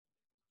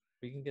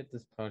we can get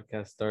this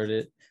podcast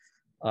started.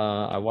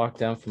 I walked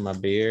down for my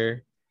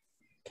beer,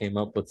 came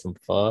up with some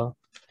pho.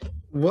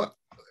 What?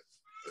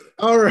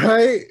 All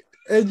right.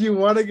 And you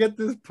want to get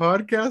this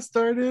podcast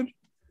started?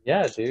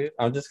 Yeah, dude.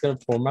 I'm just gonna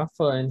pour my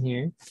pho in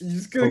here. You're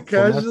just gonna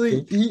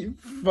casually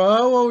eat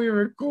pho while we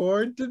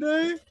record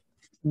today?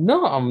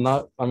 No, I'm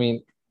not. I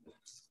mean,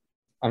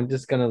 I'm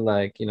just gonna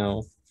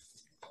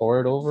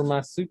pour it over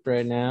my soup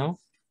right now.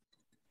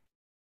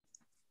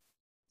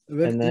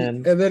 And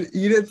then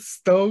eat it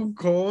stone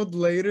cold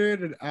later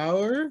in an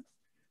hour?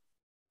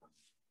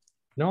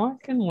 No, I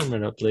can warm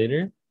it up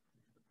later.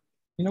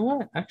 You know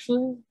what?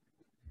 Actually,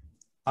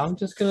 I'm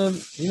just gonna.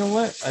 You know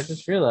what? I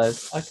just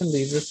realized I can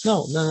leave this.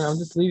 No, I'm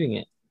just leaving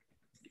it.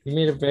 You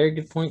made a very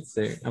good point,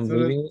 sir. I'm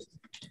leaving it.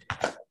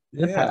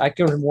 Yeah, I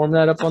can warm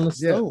that up on the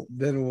stove.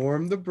 Then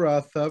warm the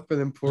broth up and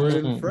then pour it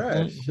in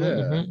fresh.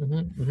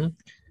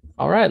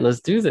 All right, let's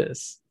do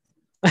this.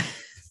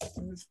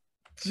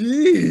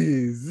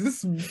 Jeez,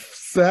 this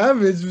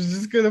savage was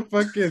just gonna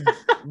fucking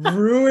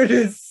ruin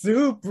his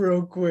soup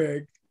real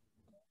quick.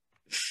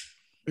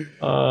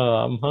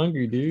 I'm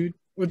hungry, dude.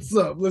 What's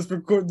up? Let's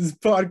record this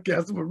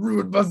podcast. I'm gonna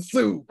ruin my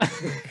soup.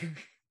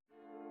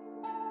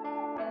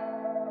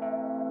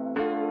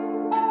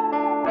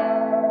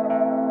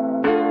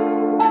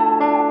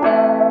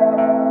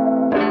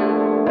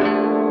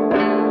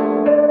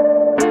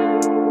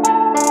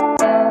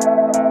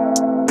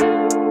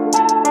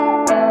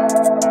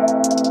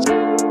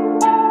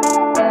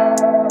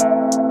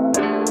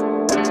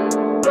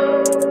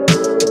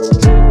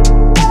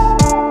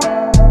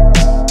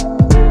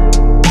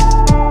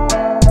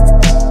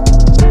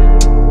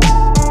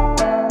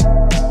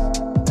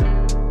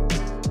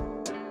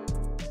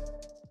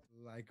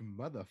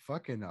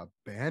 Motherfucking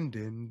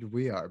abandoned.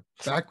 We are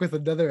back with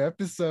another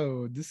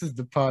episode. This is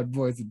the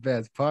PodBoyz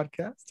Advanced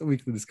Podcast, a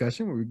weekly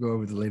discussion where we go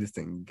over the latest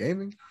in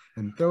gaming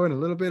and throw in a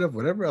little bit of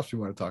whatever else we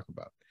want to talk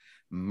about.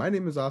 My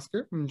name is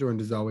Oscar. I'm joined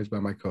as always by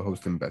my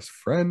co-host and best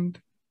friend,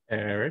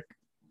 Eric.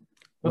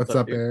 What's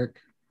up,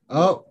 Eric?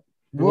 Oh,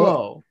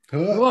 whoa.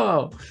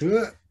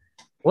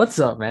 What's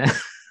up, man?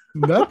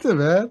 Nothing,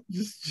 man.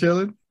 Just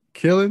chilling,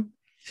 killing.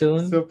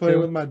 Still playing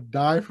with my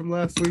die from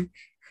last week.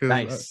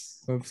 Nice.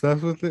 I'm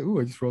obsessed with it. Ooh,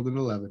 I just rolled an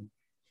 11.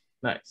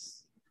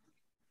 Nice.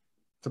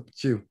 What's up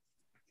with you?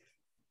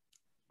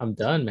 I'm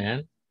done,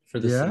 man. For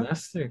the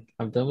semester.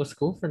 I'm done with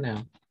school for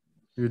now.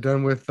 You're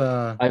done with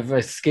I've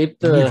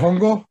escaped the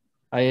Nihongo?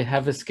 I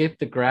have escaped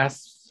the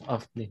grasp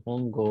of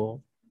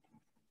Nihongo.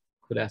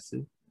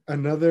 Kurasu.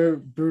 Another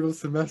brutal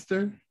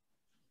semester?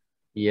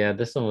 Yeah,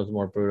 this one was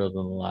more brutal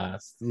than the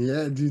last.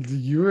 Yeah, dude,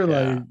 you were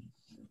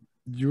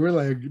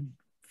like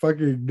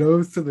fucking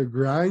nose to the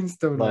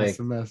grindstone all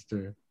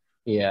semester.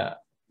 Yeah,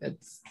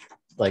 it's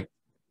like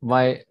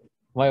my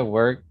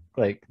work,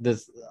 like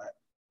this,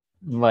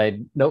 my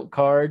note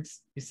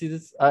cards. You see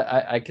this?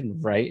 I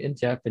can write in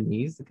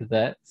Japanese. Look at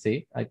that.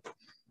 See, I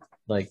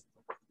can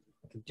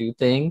do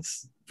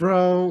things.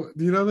 Bro,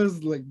 do you know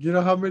there's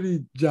how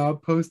many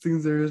job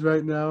postings there is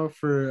right now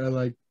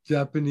for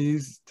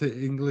Japanese to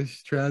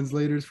English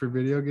translators for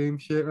video game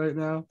shit right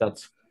now?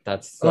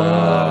 That's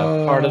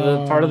part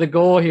of the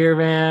goal here,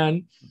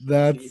 man.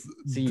 That's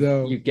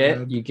dope, you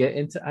get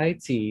into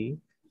IT,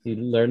 you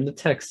learn the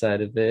tech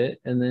side of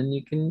it, and then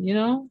you can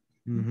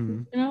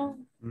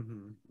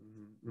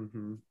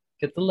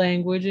get the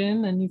language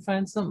in, and you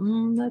find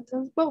something that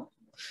does both.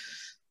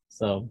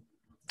 So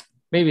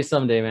maybe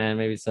someday, man.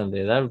 Maybe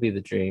someday that would be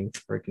the dream,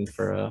 working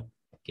for a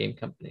game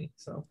company.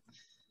 So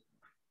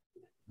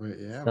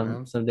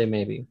man. Someday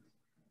maybe.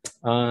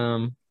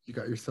 You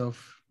got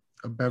yourself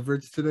a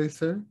beverage today,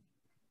 sir?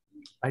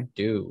 I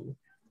do.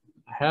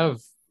 I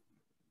have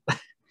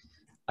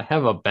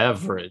a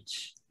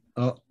beverage.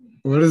 Oh,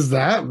 what does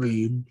that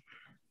mean?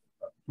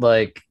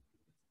 Like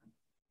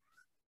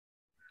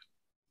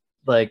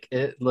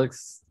it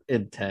looks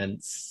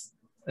intense,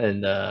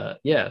 and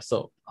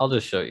so I'll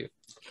just show you.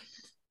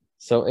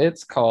 So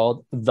it's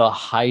called the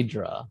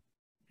Hydra.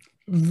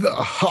 The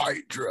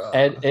Hydra.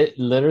 And it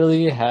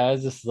literally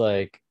has this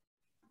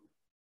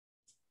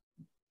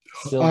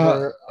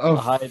silver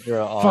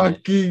Hydra on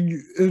fucking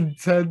it.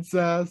 Intense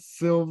ass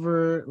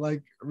silver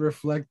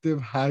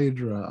reflective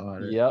Hydra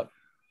on it. Yep.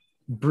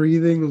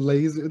 Breathing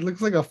laser. It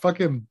looks like a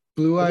fucking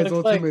Blue Eyes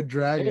Ultimate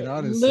Dragon,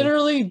 honestly.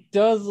 Literally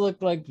does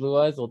look like Blue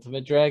Eyes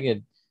Ultimate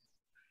Dragon.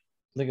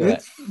 Look at that.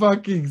 It's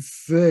fucking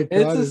sick.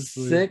 It's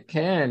honestly. A sick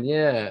can,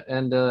 yeah.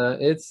 And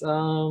it is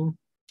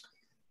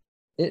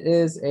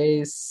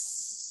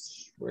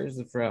where is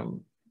it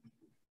from?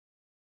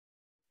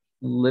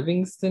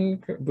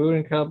 Livingston brewed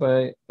and called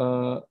by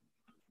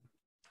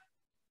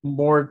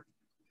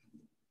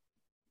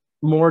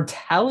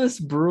Mortalis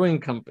Brewing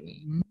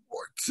Company.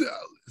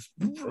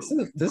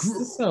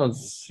 This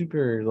sounds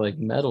super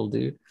metal,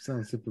 dude.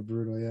 Sounds super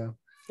brutal, yeah.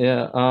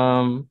 Yeah.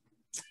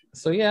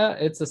 So yeah,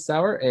 it's a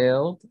sour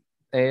ale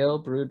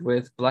brewed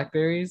with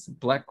blackberries,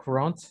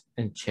 blackcurrant,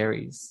 and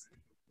cherries.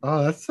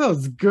 Oh, that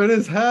sounds good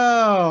as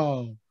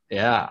hell.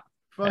 Yeah.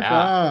 Fuck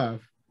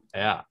off.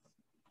 Yeah.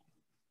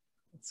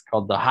 It's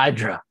called the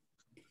Hydra.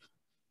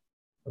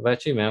 What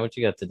about you, man? What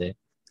you got today?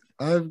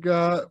 I've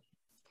got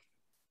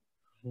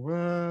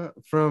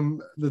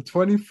from the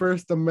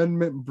 21st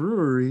Amendment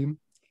Brewery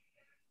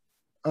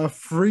a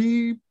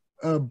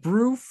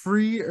brew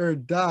free or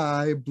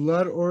die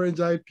blood orange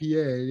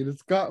IPA. And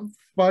it's got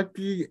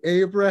fucking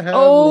Abraham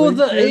Oh,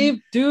 the Lincoln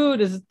ape,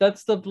 dude!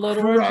 That's the blood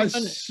orange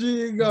one?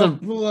 crushing a The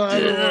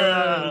blood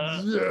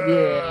orange.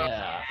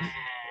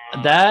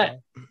 yeah,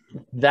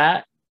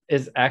 that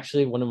is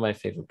actually one of my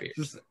favorite beers.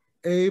 Just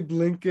Abe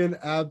Lincoln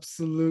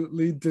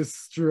absolutely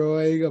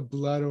destroying a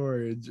blood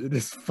orange in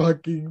his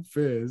fucking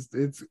fist.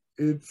 It's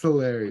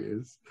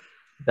hilarious.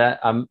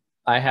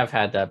 I have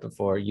had that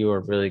before. You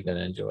are really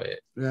gonna enjoy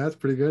it. Yeah, that's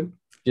pretty good.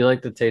 Do you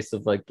like the taste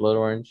of like blood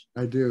orange?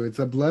 I do. It's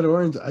a blood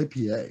orange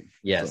IPA.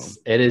 Yes,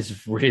 it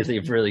is really,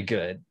 really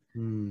good.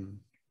 You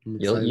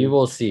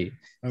will see.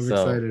 I'm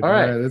excited. All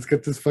right, let's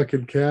get this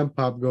fucking cam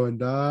pop going,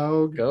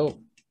 dog. go.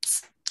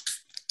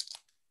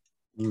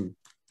 Good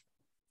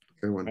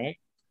one. All right.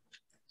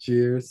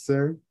 Cheers,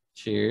 sir.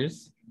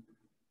 Cheers.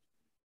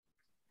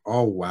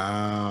 Oh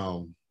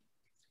wow.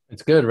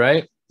 It's good,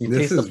 right? You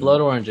taste the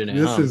blood orange in it.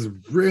 This is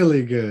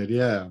really good.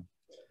 Yeah.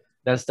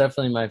 That's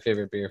definitely my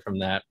favorite beer from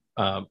that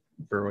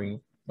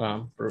brewery.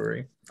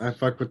 I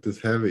fuck with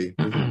this heavy.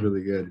 This is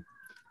really good.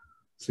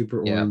 Super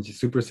orange,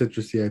 super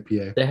citrusy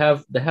IPA. They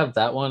have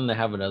that one. They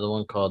have another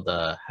one called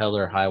the Hell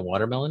or High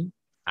Watermelon.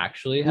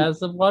 Actually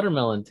has a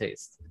watermelon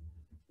taste.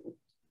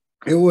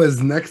 It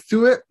was next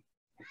to it.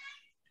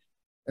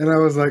 And I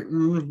was like,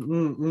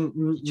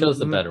 chose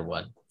the better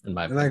one, in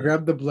my opinion. And I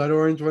grabbed the blood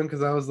orange one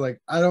because I was like,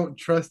 I don't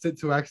trust it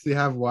to actually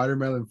have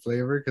watermelon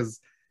flavor because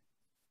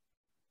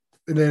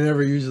they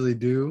never usually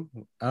do.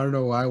 I don't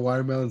know why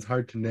watermelon's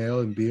hard to nail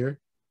in beer.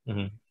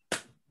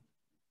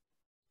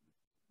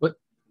 What?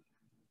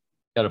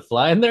 Got a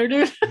fly in there,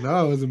 dude?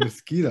 No, it was a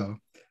mosquito.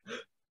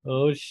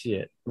 Oh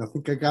shit! I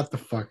think I got the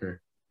fucker.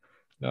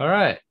 All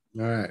right.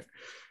 Nice.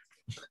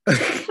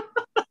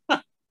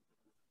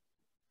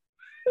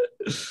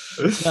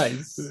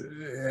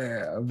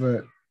 Yeah,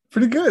 but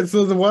pretty good.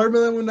 So the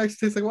watermelon one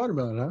actually tastes like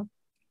watermelon, huh?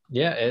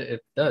 Yeah,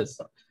 it does.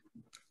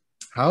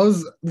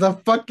 How's the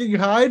fucking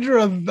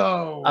Hydra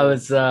though? I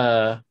was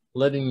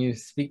letting you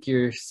speak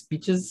your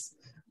speeches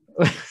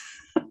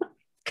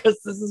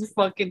because this is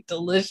fucking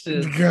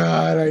delicious.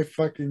 God, I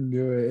fucking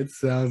knew it. It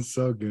sounds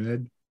so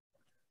good.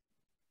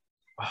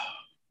 Oh,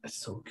 it's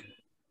so good.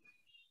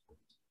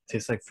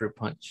 Tastes like fruit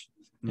punch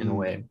in a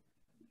way,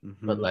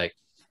 but like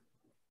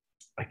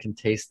I can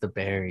taste the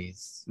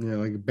berries. Yeah,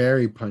 like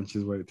berry punch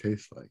is what it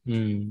tastes like.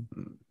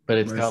 But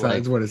it's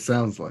it's what it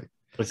sounds like.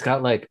 It's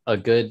got like a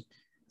good.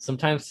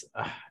 Sometimes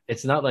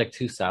it's not like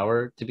too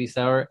sour to be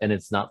sour, and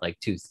it's not like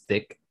too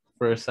thick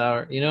for a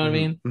sour. You know what I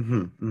mean?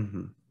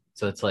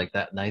 So it's like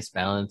that nice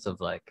balance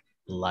of like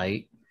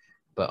light,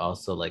 but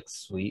also like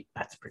sweet.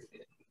 That's pretty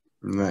good.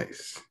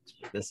 Nice.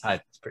 This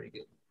hype is pretty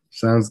good.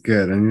 Sounds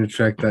good. I need to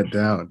track that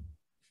down.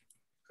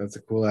 That's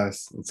a cool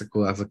ass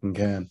looking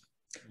can.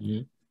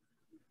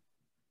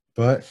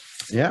 But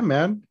yeah,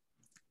 man.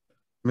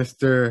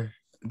 Mr.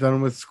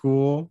 Done with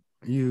school.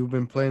 You've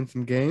been playing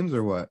some games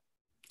or what?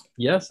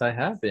 Yes, I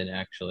have been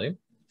actually.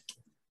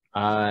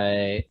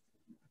 I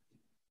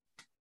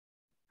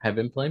have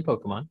been playing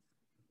Pokemon.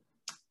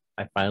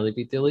 I finally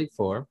beat the Elite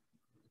Four.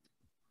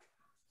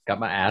 Got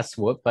my ass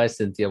whooped by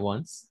Cynthia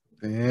once.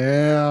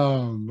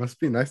 Damn, must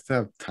be nice to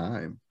have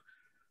time.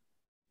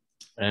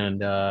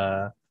 And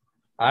I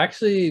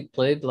actually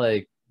played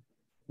like,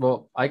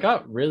 well, I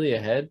got really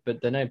ahead,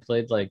 but then I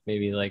played like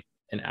maybe like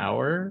an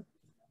hour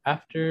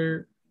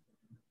after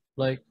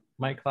like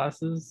my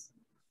classes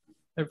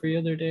every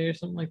other day or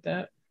something like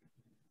that.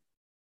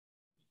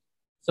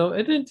 So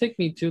it didn't take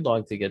me too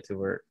long to get to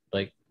where,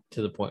 like,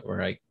 to the point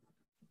where I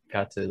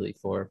got to Elite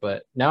Four.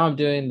 But now I'm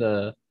doing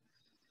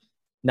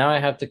now I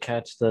have to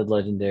catch the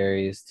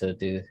legendaries to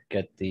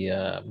get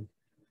the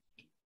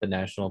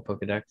national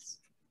Pokedex.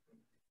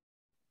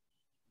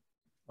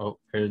 Oh,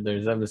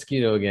 there's that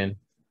mosquito again.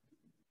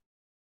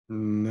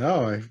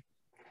 No, I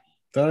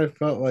thought I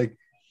felt like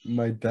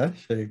my death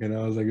shake, and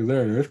I was like, is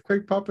there an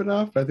earthquake popping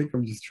off? I think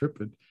I'm just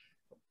tripping.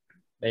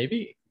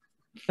 Maybe.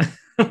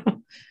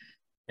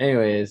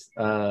 Anyways,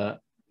 I've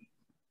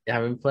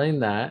been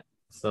playing that,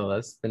 so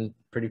that's been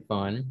pretty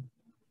fun.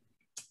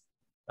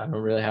 I don't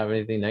really have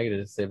anything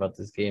negative to say about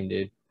this game,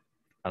 dude.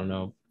 I don't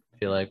know. I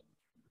feel like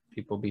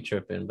people be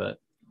tripping, but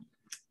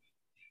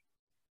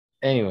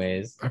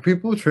anyways. Are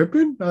people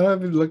tripping? I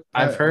haven't looked.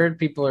 I've heard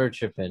people are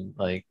tripping.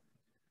 Like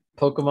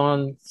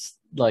Pokemon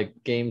like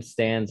game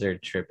stands are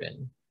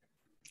tripping.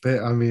 They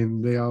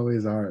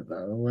always are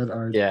though. What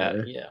are they? Yeah.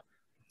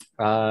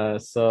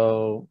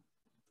 So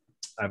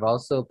I've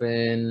also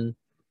been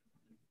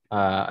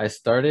I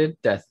started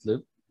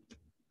Deathloop.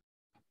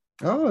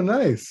 Oh,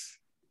 nice.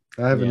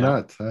 I have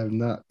not.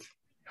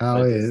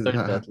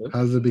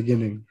 How's the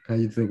beginning? How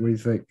you think? What do you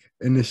think?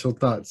 Initial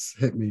thoughts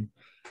hit me.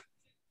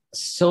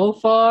 So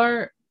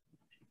far,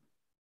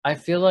 I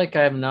feel like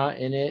I'm not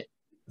in it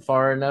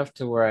far enough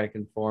to where I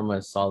can form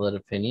a solid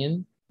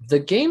opinion. The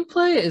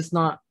gameplay is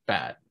not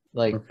bad.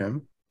 Like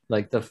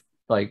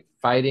like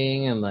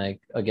fighting and like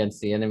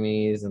against the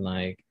enemies and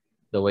like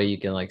the way you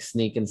can like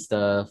sneak and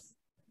stuff.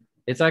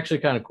 It's actually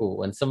kind of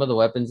cool. And some of the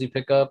weapons you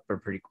pick up are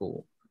pretty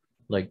cool.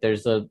 Like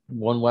there's a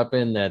one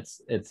weapon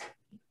it's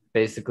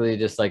basically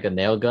just like a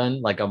nail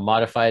gun, like a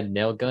modified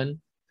nail gun.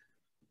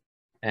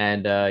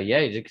 And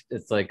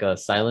it's like a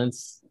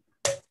silence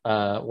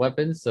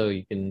weapon, so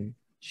you can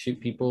shoot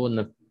people in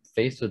the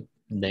face with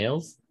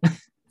nails.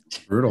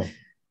 Brutal.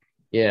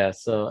 Yeah,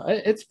 so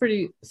it's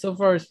pretty, so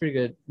far it's pretty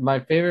good. My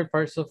favorite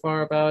part so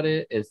far about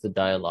it is the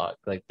dialogue.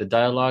 Like the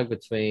dialogue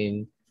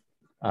between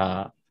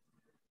I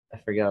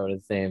forgot what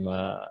his name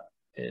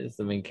is,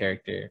 the main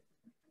character.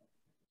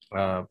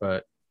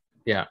 But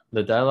yeah,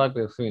 the dialogue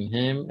between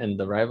him and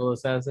the rival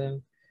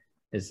assassin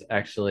is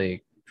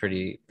actually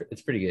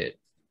it's pretty good.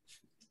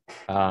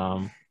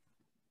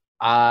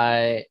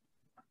 I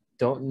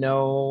don't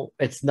know.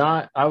 It's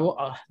not. I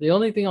will. The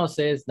only thing I'll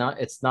say is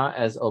it's not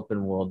as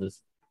open world as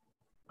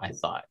I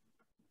thought,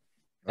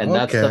 and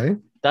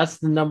that's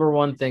the number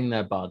one thing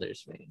that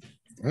bothers me.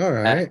 All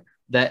right.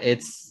 That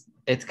it's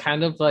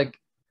kind of like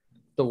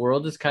the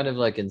world is kind of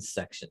like in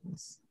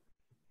sections.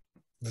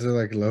 Is there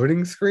like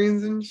loading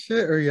screens and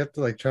shit, or you have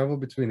to like travel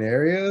between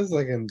areas,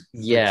 like in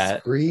like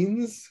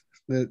screens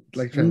that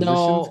like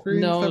transition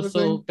screens? No.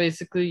 So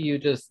basically,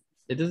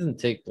 it doesn't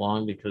take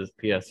long because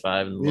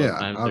PS5 and load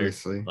times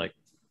obviously are like,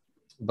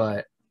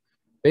 but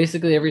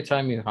basically every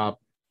time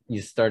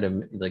you start a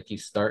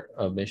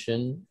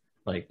mission,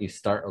 like you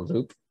start a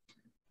loop.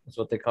 That's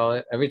what they call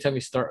it. Every time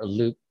you start a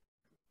loop,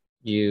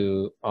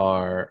 you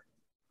are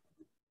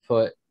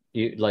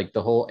like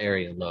the whole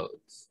area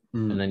loads,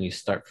 and then you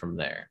start from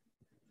there.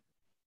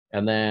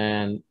 And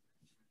then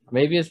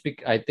maybe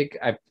I think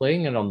I'm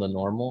playing it on the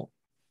normal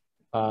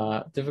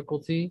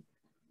difficulty.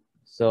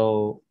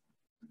 So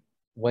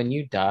when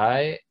you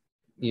die,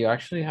 you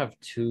actually have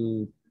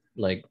two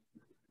like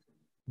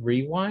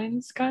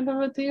rewinds kind of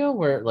a deal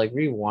where it like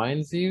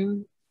rewinds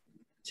you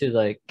to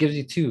like gives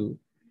you two.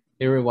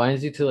 It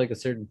rewinds you to like a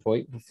certain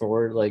point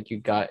before like you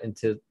got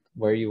into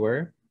where you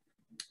were.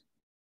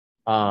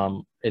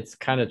 It's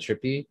kind of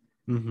trippy,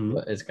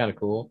 but it's kind of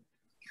cool.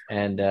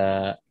 And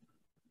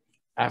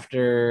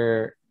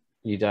after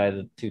you die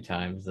the two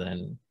times,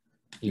 then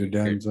you're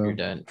done. You're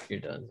done.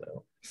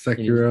 So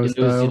Sekiro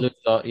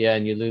style.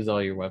 And you lose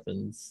all your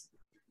weapons.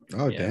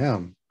 Oh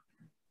damn!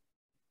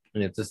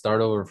 And you have to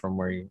start over from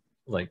where you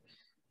like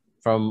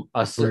from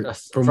where you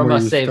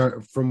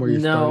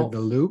started the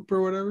loop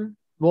or whatever.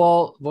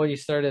 Well, you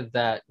started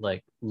that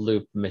like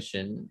loop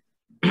mission,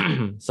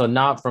 so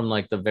not from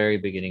like the very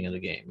beginning of the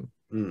game.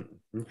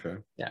 Okay.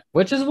 Yeah,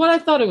 which is what I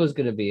thought it was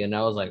gonna be, and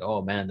I was like,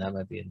 oh man, that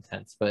might be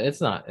intense, but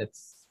it's not.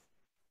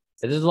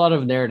 There's a lot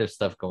of narrative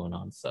stuff going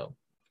on, so.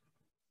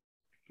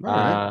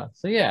 Right.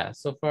 So yeah,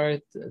 so far,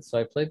 so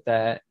I played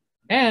that,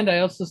 and I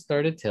also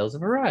started Tales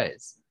of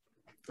Arise.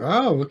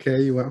 Oh,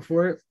 okay, you went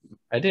for it.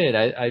 I did.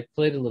 I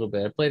played a little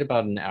bit. I played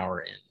about an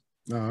hour in.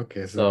 Oh,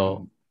 okay.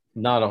 So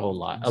not a whole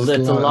lot.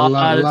 It's a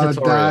lot of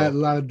tutorial. A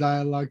lot of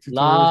dialogue.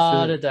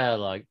 Of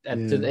dialogue.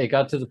 It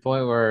got to the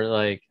point where,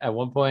 like, at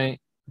one point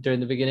during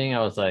the beginning,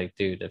 I was like,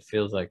 dude, it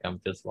feels like I'm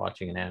just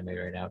watching an anime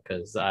right now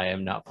because I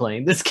am not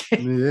playing this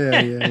game. Yeah.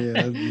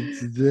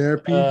 It's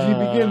the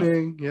RPG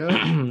beginning.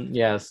 Yeah.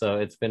 Yeah, so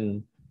it's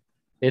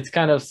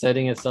kind of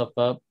setting itself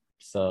up.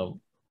 So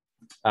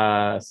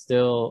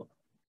still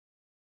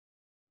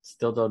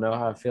don't know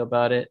how I feel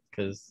about it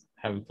because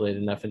I haven't played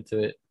enough into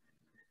it.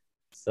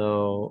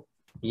 So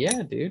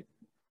yeah, dude,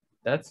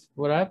 that's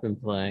what I've been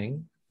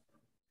playing.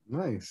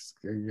 Nice.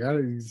 You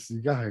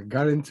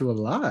got into a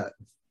lot.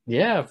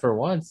 Yeah, for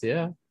once,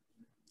 yeah.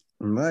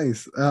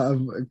 Nice.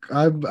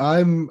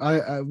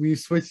 We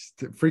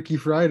switched Freaky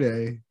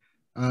Friday.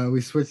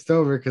 We switched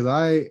over because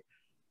I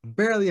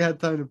barely had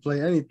time to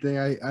play anything.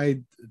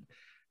 I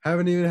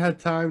haven't even had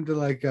time to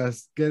like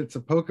get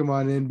some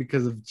Pokemon in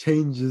because of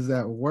changes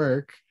at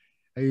work.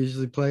 I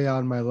usually play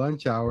on my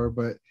lunch hour,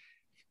 but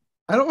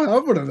I don't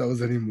have one of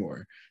those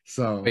anymore.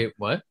 So wait,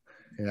 what?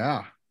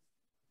 Yeah.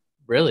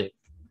 Really?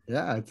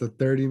 Yeah, it's a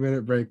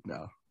 30-minute break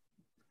now.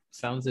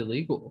 Sounds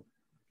illegal.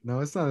 No,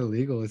 it's not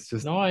illegal. It's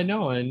just... No, I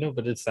know,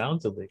 but it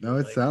sounds illegal. No,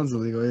 it sounds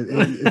illegal.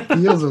 It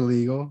feels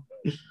illegal.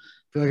 I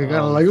feel like I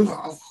gotta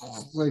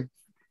like...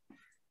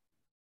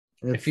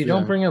 If you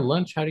don't bring a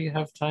lunch, how do you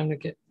have time to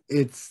get...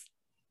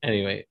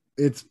 Anyway.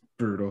 It's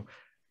brutal.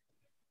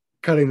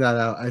 Cutting that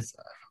out,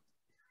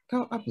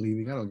 I'm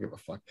leaving. I don't give a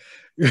fuck.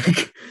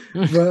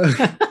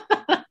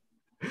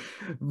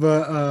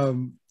 but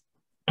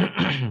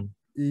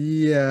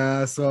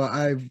yeah, so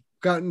I've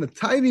gotten a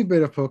tiny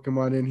bit of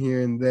Pokemon in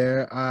here and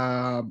there.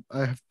 I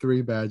have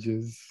 3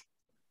 badges.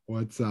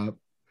 What's up?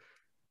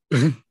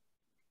 So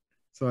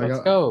Let's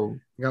go.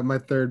 I got my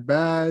 3rd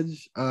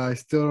badge. I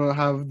still don't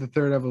have the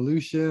 3rd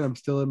evolution. I'm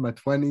still in my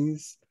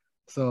 20s.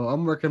 So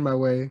I'm working my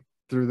way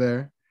through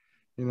there,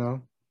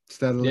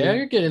 steadily. Yeah,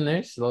 you're getting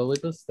there slowly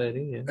but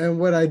steady. Yeah. And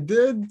what I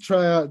did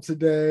try out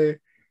today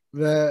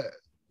that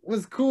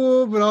was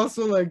cool, but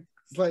also like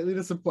slightly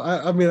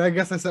disappointing. I mean, I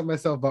guess I set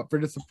myself up for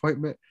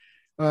disappointment.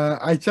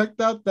 I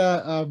checked out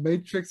that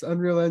Matrix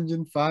Unreal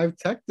Engine 5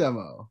 tech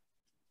demo.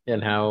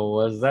 And how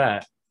was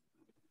that?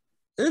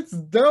 It's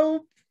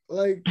dope.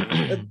 Like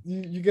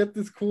you get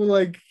this cool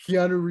like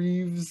Keanu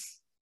Reeves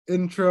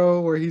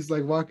intro where he's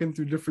like walking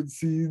through different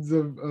scenes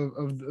of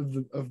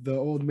the of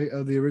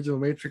the original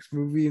Matrix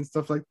movie and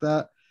stuff like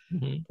that.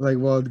 Mhm. Like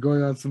while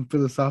going on some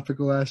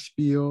philosophical ass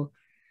spiel,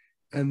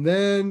 and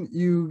then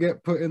you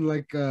get put in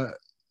like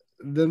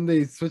then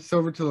they switched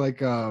over to like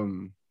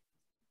the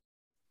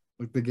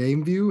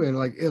game view, and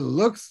like it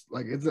looks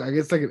like it's I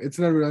guess like it's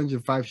an Unreal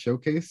Engine 5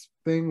 showcase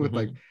thing with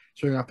like Mhm.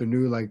 showing off the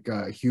new like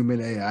human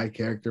AI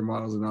character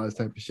models and all this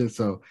type of shit.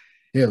 So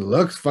it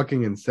looks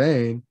fucking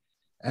insane.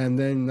 And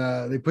then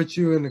they put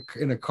you in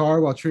a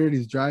car while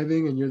Trinity's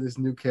driving, and you're this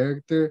new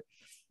character,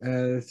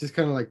 and it's just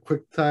kind of like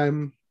quick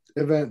time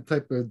event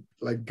type of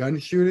like gun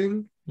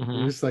shooting. You're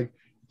Mhm. just like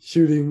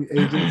shooting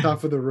agents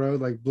off of the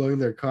road, like blowing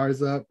their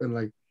cars up, and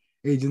like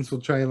agents will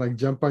try and like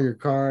jump on your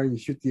car and you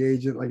shoot the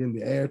agent like in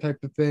the air type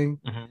of thing,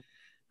 Mhm.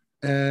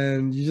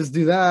 and you just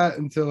do that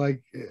until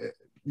like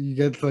you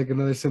get to, like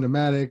another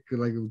cinematic,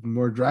 like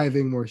more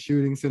driving, more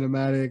shooting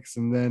cinematics,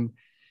 and then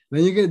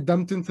you get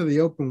dumped into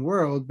the open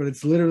world, but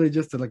it's literally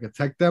just like a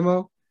tech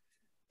demo.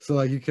 So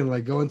like you can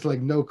like go into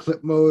like no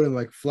clip mode and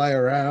like fly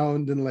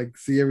around and like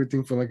see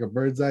everything from like a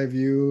bird's eye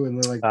view,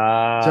 and then like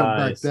jump Ah,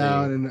 I back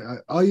down, see. and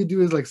all you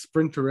do is like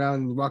sprint around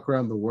and walk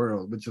around the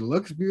world, which it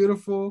looks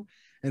beautiful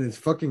and it's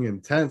fucking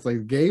intense.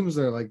 Like games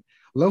are like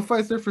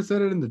Lo-Fi Surfer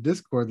said it in the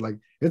Discord, like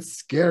it's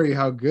scary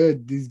how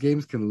good these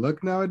games can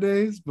look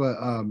nowadays. But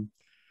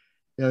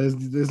yeah,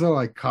 there's no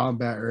like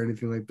combat or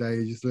anything like that.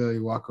 You just literally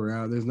walk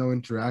around. There's no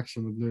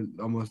interaction with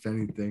almost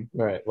anything.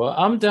 Right. Well,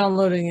 I'm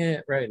downloading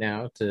it right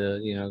now to,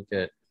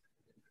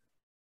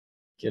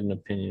 get an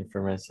opinion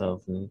for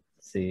myself and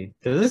see.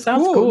 Because it It's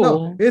sounds cool. No,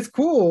 cool. it's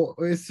cool.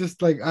 It's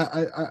just like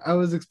I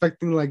was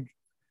expecting like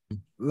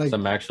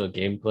Some actual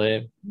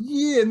gameplay.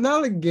 yeah,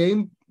 not a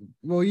game.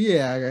 Well,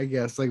 yeah, I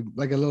guess like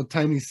a little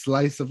tiny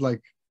slice of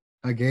like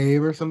a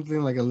game or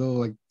something, like a little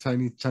like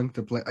tiny chunk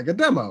to play, like a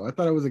demo. I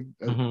thought it was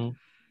Hmm.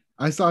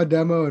 I saw a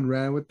demo and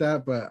ran with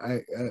that, but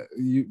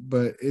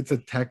but it's a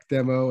tech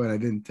demo and I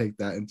didn't take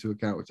that into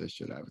account, which I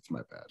should have. It's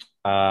my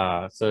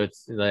bad. So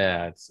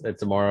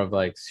it's more of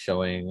like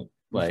showing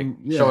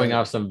Yeah,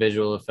 off some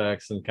visual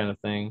effects and kind of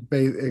thing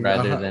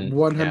rather than yeah.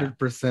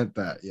 100%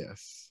 that,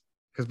 yes.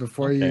 Because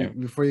Okay.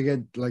 before you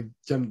get like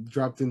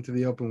dropped into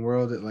the open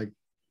world, it like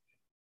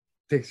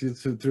takes you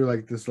through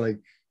like this like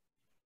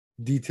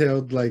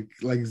detailed like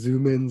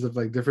zoom ins of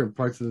like different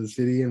parts of the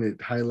city, and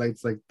it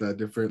highlights like the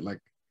different like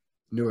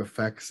new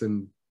effects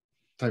and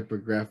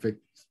typographic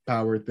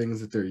power things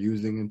that they're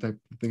using and type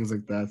of things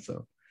like that.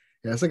 So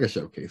yeah, it's like a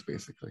showcase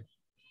basically.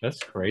 That's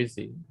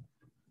crazy.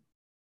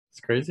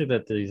 It's crazy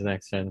that these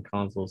next gen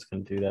consoles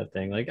can do that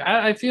thing. Like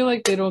I feel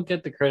like they don't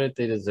get the credit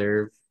they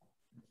deserve.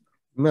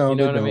 No, You know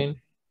they what I don't,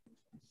 mean?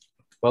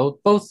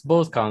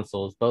 Both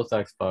consoles, both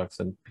Xbox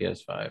and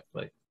PS5.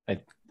 Like I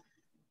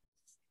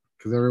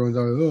because everyone's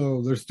always,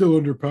 oh, they're still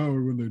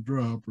underpowered when they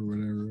drop or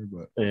whatever.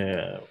 But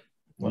yeah,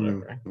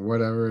 whatever.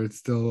 whatever, it's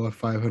still a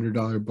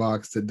 $500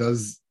 box that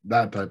does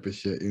that type of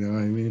shit. You know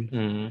what I mean?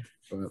 Mm.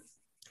 But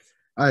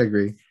I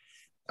agree.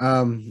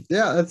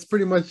 Yeah, that's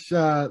pretty much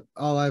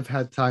all I've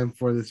had time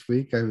for this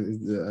week.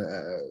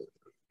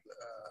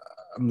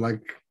 I'm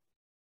like,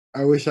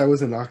 I wish I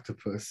was an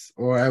octopus,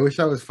 or I wish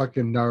I was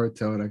fucking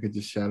Naruto and I could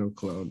just shadow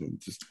clone and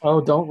just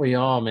Oh, don't we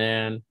all,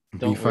 man? be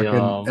Don't we fucking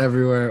all?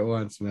 everywhere at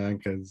once, man.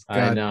 Because I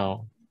god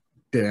know.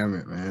 damn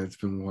it, man, it's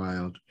been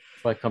wild.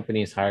 That's why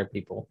companies hire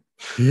people.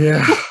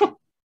 Yeah,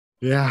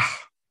 yeah.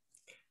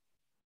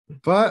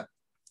 But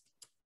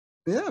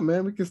yeah,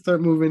 man, we can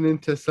start moving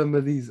into some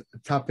of these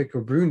topic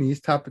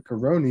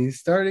aronies,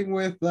 starting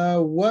with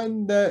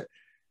one that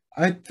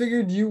I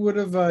figured you would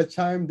have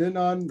chimed in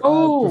on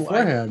Oh,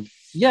 beforehand.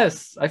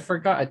 yes, I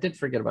forgot. I did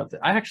forget about that.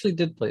 I actually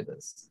did play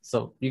this,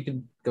 so you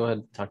can go ahead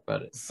and talk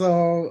about it.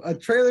 So a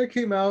trailer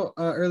came out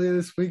earlier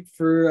this week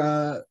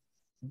for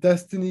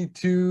Destiny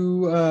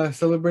 2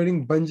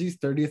 celebrating Bungie's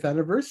 30th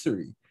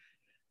anniversary.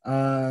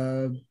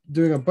 Uh,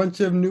 Doing a bunch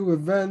of new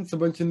events, a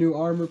bunch of new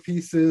armor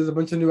pieces, a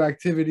bunch of new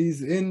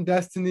activities in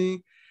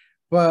Destiny.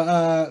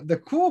 But the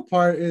cool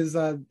part is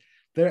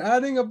they're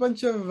adding a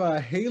bunch of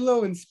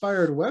Halo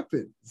inspired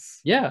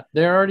weapons. Yeah,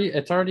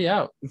 it's already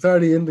out. It's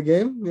already in the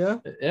game, yeah.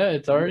 Yeah,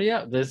 it's already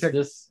out. Check.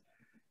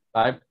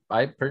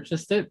 I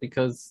purchased it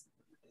because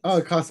Oh,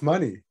 it costs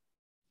money.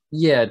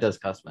 yeah, it does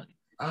cost money.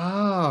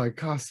 Oh, it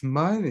costs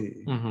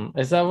money.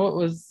 Is that what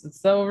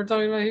we're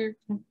talking about here?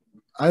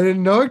 I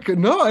didn't know it could.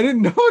 No, I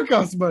didn't know it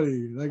costs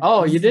money. Like,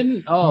 Oh, you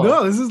didn't? Oh,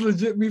 no, this is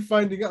legit me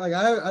finding out. Like,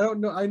 I don't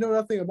know. I know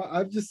nothing about.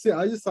 I just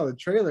saw the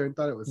trailer and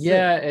thought it was sick.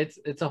 yeah,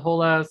 it's a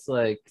whole ass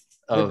like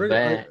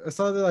event. I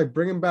saw they're like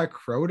bringing back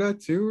Crota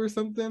too or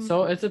something.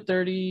 So it's a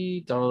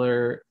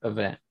 $30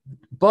 event,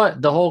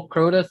 but the whole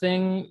Crota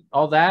thing,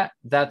 all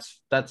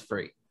that's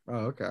free.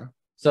 Oh, okay.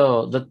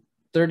 So the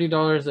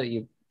 $30 that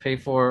you pay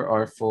for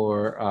are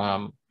for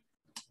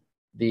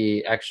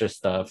the extra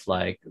stuff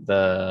like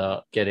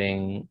the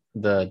getting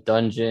the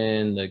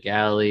dungeon, the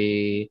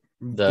galley,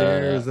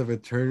 Dares of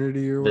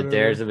Eternity or the whatever.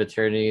 Dares of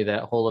Eternity,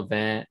 that whole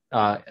event.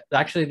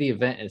 Actually, the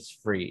event is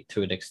free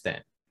to an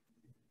extent.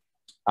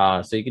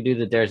 So you can do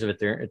the Dares of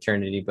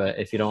Eternity, but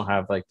if you don't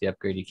have like the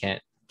upgrade, you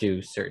can't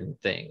do certain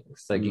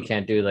things. Like you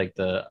can't do like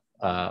the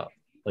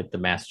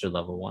master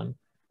level one.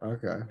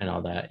 Okay. And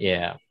all that.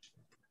 Yeah.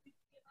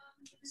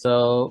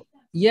 So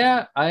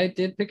yeah, I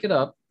did pick it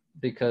up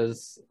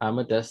because I'm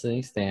a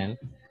Destiny stan.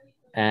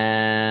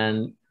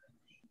 And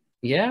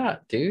yeah,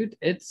 dude,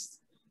 it's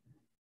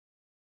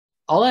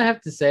all I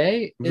have to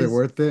say is it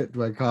worth it?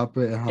 Do I cop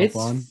it and hop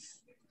on?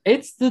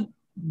 It's the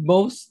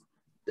most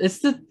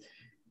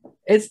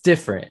it's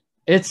different.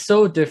 It's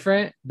so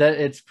different that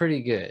it's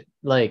pretty good.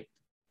 Like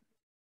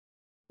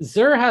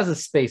Xur has a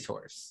space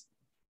horse.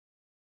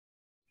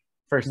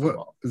 First of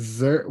all.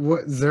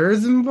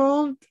 Xur's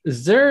involved?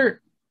 Xur.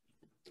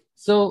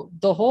 So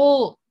the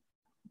whole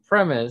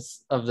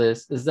premise of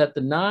this is that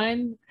the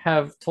Nine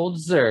have told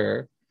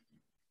Xur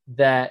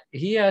that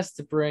he has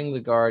to bring the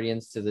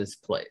Guardians to this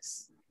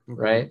place,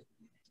 right?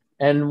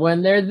 And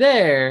when they're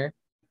there,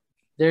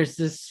 there's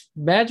this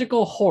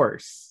magical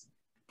horse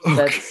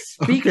that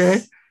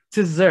speaks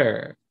to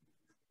Xur.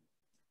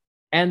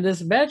 And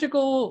this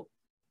magical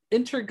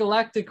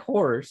intergalactic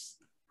horse,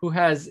 who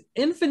has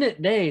infinite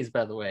neighs,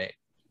 by the way.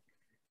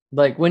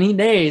 Like when he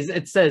neighs,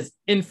 it says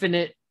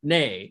infinite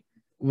neigh.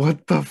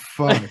 What the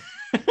fuck?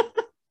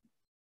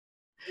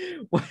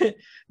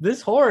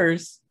 This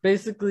horse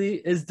basically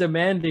is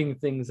demanding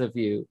things of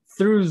you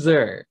through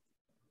Xur.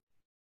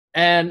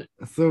 And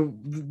so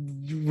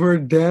we're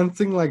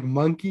dancing like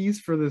monkeys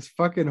for this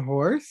fucking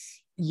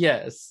horse?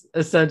 Yes,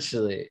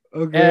 essentially.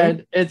 Okay.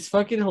 And it's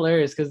fucking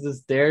hilarious because this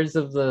Dares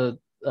of the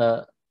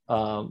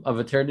of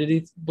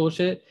Eternity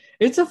bullshit,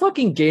 it's a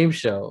fucking game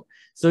show.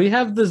 So you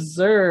have the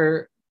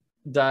Xur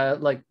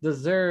the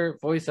Xur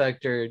voice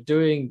actor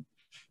doing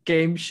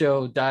game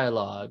show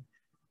dialogue,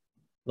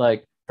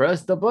 like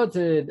press the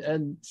button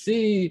and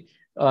see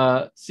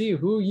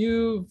who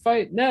you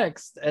fight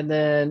next. And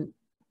then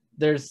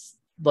there's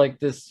like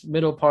this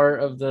middle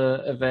part of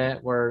the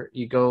event where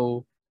you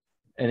go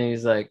and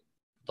he's like,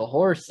 the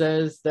horse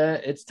says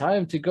that it's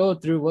time to go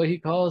through what he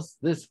calls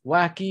this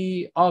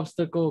wacky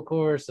obstacle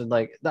course. And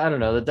like, I don't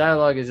know, the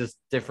dialogue is just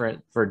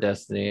different for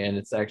Destiny and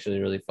it's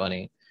actually really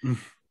funny.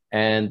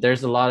 And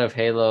there's a lot of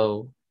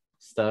Halo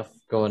stuff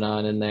going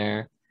on in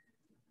there.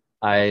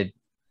 I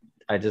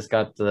just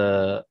got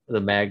the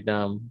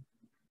Magnum.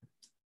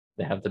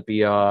 They have the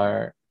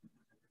BR,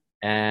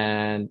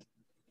 and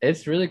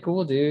it's really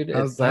cool, dude.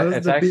 It's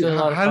actually a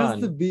lot of fun. How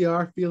does the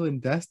BR feel in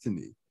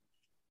Destiny?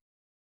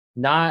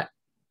 Not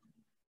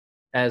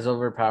as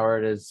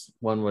overpowered as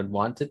one would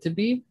want it to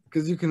be.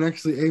 Because you can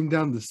actually aim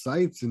down the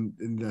sights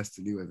in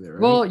Destiny with it,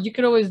 right? Well, you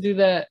could always do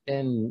that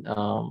in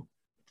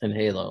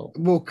Halo.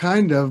 Well,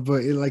 kind of,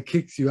 but it like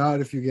kicks you out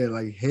if you get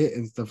like hit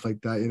and stuff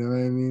like that. You know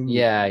what I mean?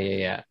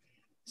 Yeah.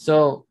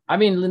 So I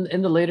mean,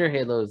 in the later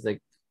Halos,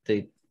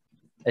 they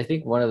I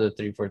think one of the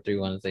 343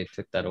 ones they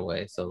took that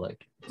away. So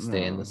like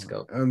stay in the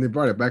scope. And they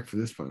brought it back for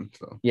this one.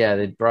 So yeah,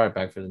 they brought it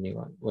back for the new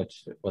one,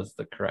 which was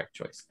the correct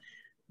choice.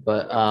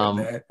 But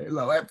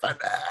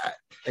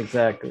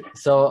exactly.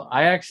 So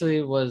I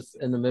actually was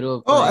in the middle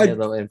of playing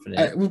Halo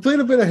Infinite. We played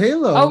a bit of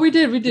Halo. Oh, we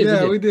did.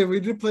 Yeah, we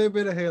did play a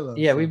bit of Halo.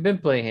 Yeah, we've been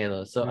playing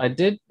Halo. So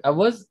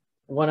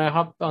when I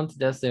hopped onto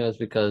Destiny, it was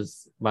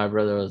because my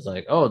brother was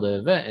like, "Oh, the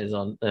event is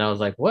on," and I was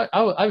like, "What?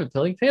 I've been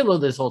playing Halo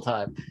this whole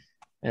time."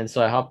 And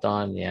so I hopped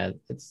on. Yeah,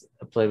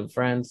 I played with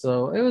friends,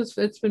 so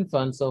it's been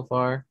fun so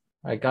far.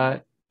 Like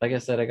I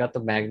said, I got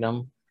the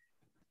Magnum.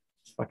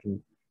 It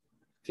fucking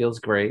feels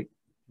great.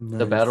 Nice.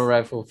 The battle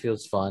rifle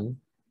feels fun.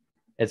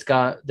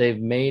 They've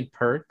made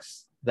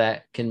perks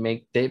that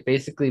they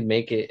basically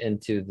make it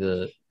into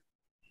the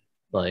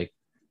like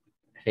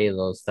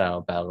Halo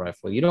style battle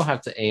rifle. You don't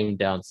have to aim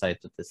down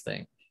sights with this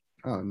thing.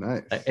 Oh,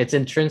 nice. Its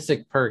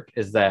intrinsic perk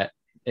is that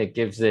it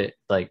gives it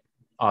like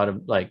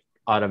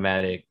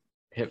automatic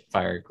hip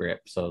fire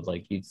grip. So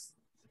like you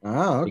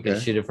can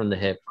shoot it from the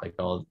hip like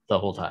the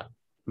whole time.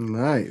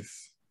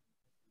 Nice.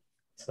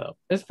 So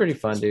it's pretty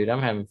fun, dude.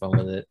 I'm having fun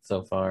with it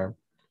so far.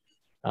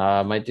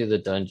 Might do the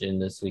dungeon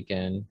this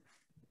weekend.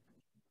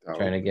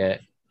 Trying to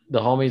get the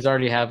homies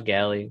already have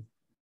galley.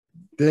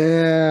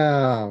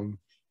 Damn.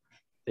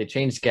 They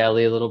changed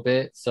galley a little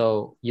bit,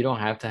 so you don't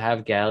have to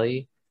have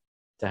galley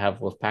to have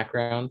Wolfpack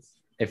rounds.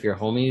 If your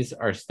homies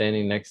are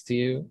standing next to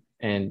you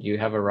and you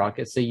have a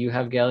rocket, say you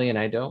have galley and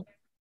I don't,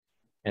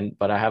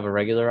 but I have a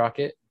regular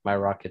rocket, my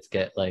rockets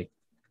get like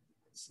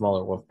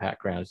smaller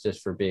Wolfpack rounds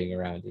just for being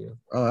around you.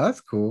 Oh,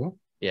 that's cool.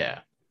 Yeah.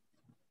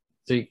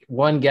 So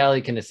one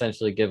galley can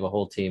essentially give a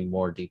whole team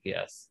more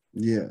DPS.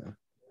 Yeah.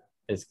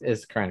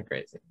 It's kind of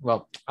crazy.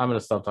 Well, I'm going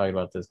to stop talking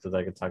about this because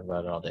I could talk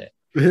about it all day.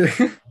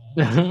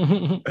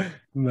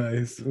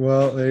 Nice.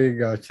 Well, there you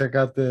go. Check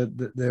out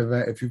the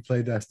event if you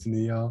play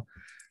Destiny, y'all.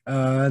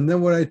 And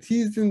then what I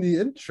teased in the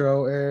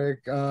intro,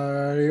 Eric,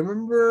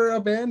 remember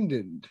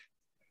Abandoned?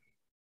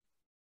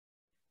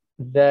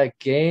 that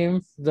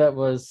game that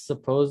was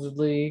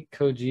supposedly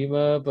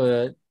Kojima,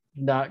 but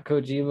not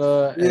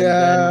Kojima, and then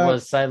Yeah,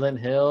 was Silent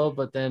Hill,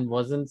 but then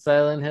wasn't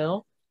Silent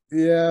Hill.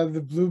 yeah,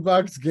 the Blue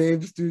Box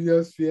Game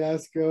Studios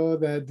fiasco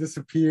that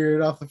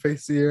disappeared off the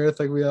face of the earth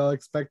like we all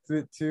expected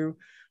it to.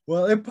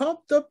 Well, it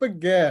popped up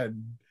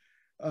again.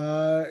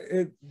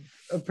 It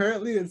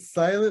apparently it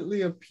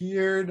silently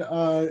appeared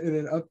in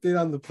an update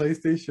on the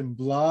PlayStation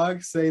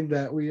blog saying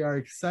that we are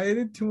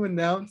excited to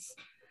announce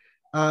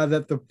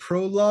that the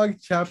prologue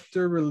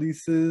chapter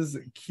releases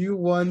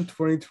Q1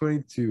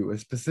 2022. A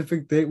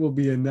specific date will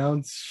be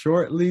announced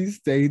shortly.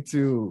 Stay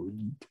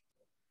tuned.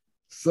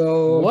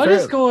 So What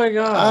is going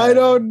on? I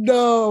don't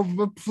know,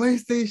 but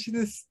PlayStation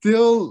is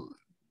still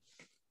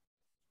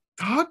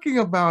talking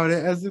about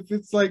it as if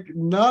it's like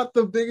not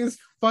the biggest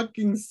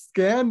fucking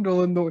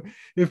scandal in the.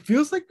 It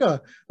feels like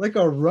a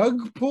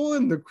rug pull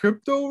in the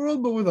crypto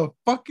world, but with a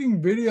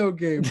fucking video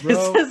game,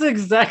 bro. This is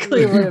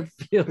exactly what it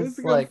feels It's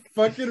like. a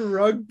fucking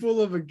rug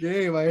pull of a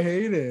game. I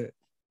hate it.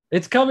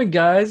 It's coming,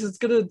 guys. It's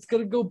gonna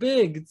go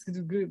big. It's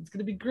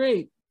gonna be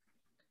great.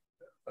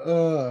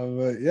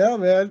 But yeah,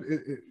 man,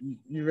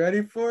 you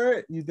ready for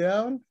it? You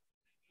down?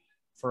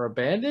 For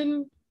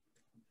abandon?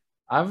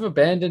 I've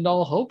abandoned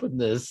all hope in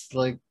this.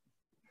 Like,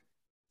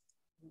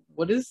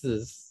 what is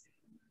this?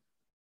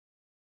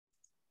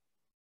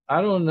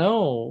 I don't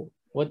know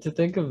what to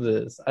think of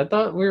this. I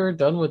thought we were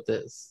done with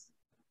this.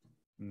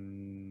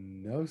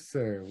 No,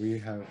 sir.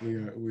 We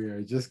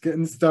are just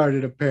getting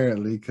started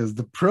apparently because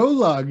the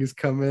prologue is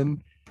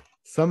coming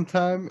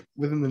sometime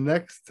within the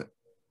next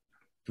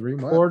 3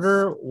 months.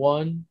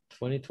 Q1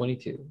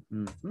 2022.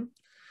 Mm-hmm.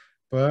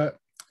 But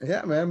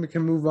yeah, man, we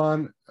can move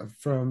on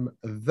from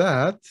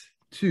that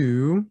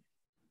to.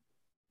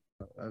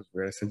 Oh, that was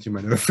weird. I sent you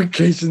my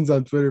notifications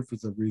on Twitter for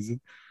some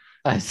reason.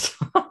 I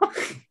saw.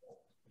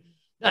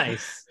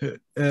 Nice.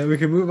 We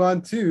can move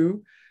on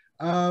to.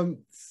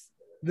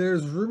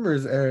 There's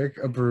rumors, Eric,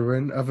 a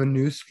brewing of a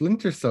new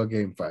Splinter Cell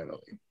game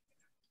finally.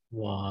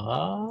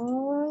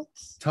 What?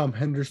 Tom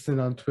Henderson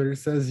on Twitter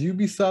says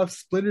Ubisoft's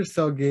Splinter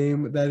Cell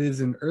game that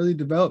is in early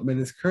development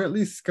is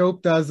currently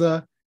scoped as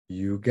a,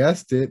 you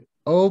guessed it,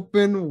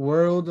 open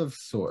world of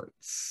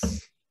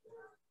sorts.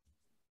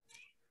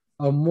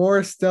 A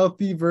more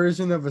stealthy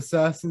version of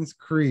Assassin's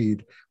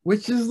Creed,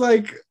 which is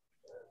like...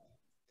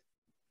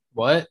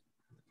 What?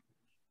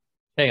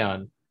 Hang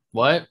on.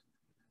 What?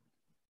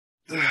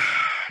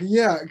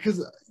 Yeah,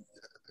 because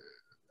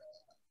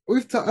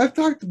I've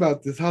talked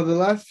about this, how the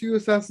last few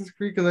Assassin's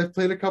Creed, because I've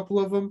played a couple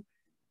of them,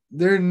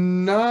 you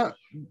don't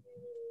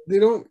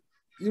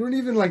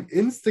even like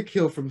insta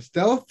kill from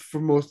stealth for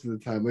most of the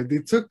time. Like they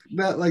took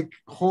that like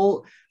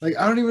whole, like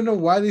I don't even know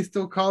why they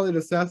still call it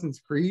Assassin's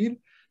Creed,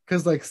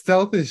 because like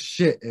stealth is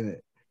shit in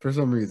it for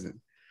some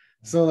reason.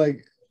 So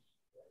like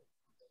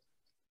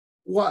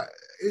what,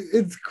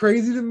 it's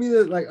crazy to me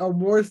that like a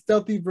more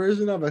stealthy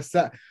version of the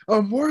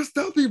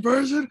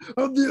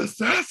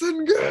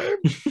Assassin game.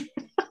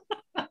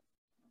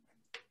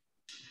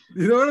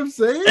 You know what I'm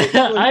saying? Like,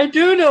 I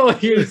do know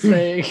what you're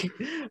saying.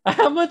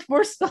 How much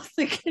more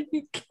stealthy can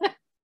you get?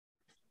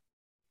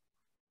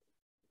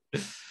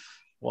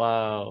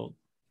 Wow.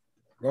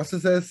 Russell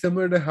says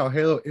similar to how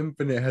Halo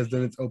Infinite has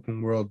done its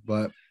open world,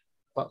 but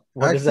what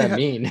does that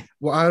mean?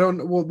 Well, I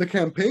don't. Well, the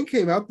campaign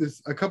came out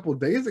a couple of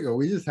days ago.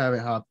 We just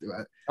haven't hopped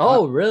through it.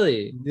 Oh,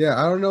 really? Yeah,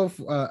 I don't know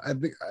if I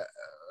think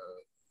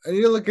I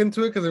need to look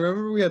into it because I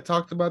remember we had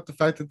talked about the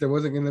fact that there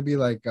wasn't going to be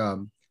like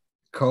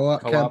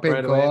co-op campaign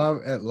right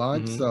co-op at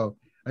launch. Mm-hmm. So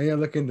I need to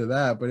look into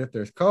that. But if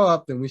there's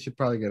co-op, then we should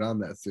probably get on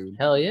that soon.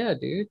 Hell yeah,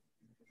 dude!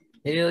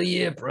 Hell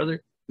yeah,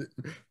 brother!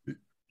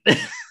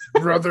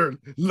 Brother,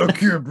 look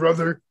here,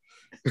 brother.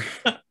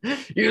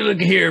 You look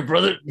here,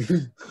 brother.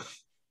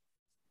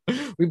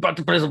 We about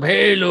to play some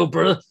Halo,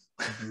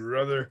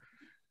 brother.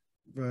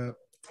 But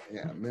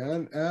yeah,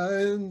 man.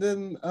 And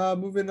then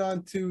moving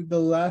on to the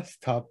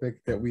last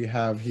topic that we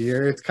have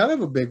here. It's kind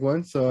of a big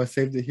one, so I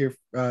saved it here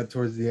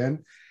towards the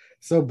end.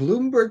 So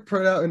Bloomberg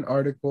put out an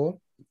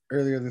article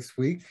earlier this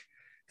week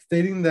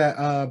stating that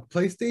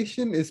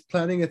PlayStation is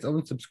planning its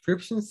own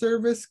subscription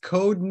service,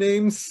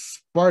 codenamed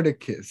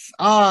Spartacus.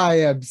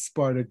 I am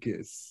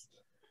Spartacus.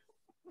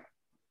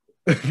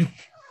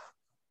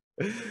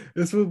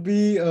 This will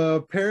be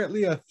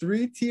apparently a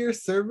 3-tier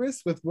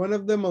service, with one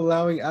of them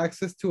allowing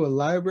access to a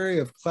library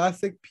of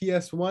classic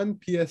PS1,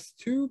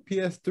 PS2,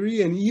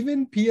 PS3, and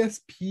even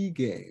PSP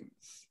games.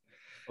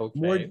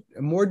 Okay.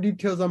 More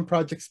details on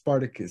Project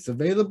Spartacus.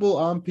 Available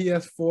on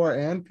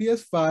PS4 and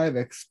PS5,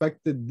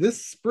 expected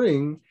this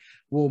spring,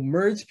 will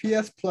merge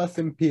PS Plus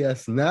and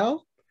PS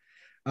Now.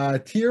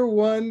 Tier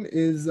 1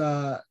 is,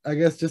 I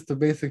guess, just the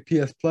basic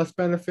PS Plus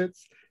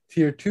benefits.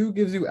 Tier 2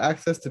 gives you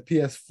access to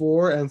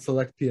PS4 and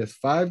select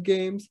PS5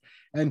 games.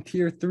 And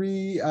Tier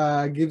 3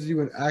 gives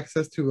you an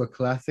access to a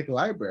classic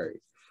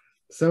library.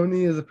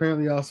 Sony is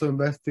apparently also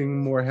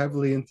investing more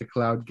heavily into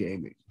cloud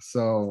gaming.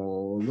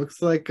 So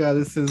looks like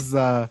this is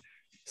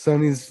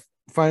Sony's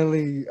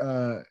finally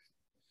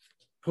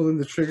pulling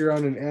the trigger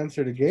on an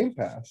answer to Game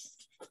Pass.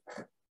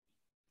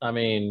 I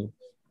mean,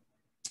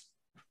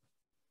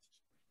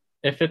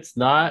 if it's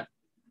not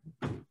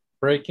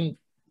breaking,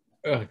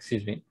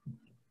 excuse me,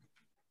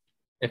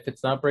 if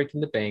it's not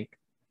breaking the bank,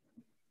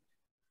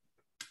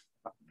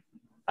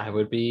 I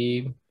would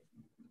be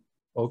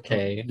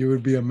okay. You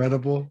would be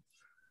amenable.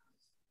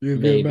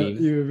 Maybe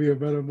You would be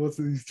amenable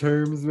to these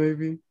terms,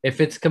 maybe.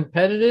 if it's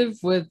competitive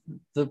with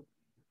the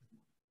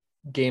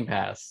Game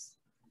Pass,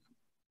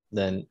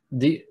 then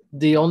the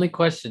only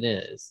question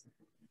is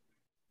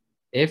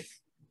if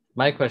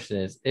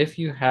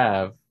you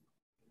have,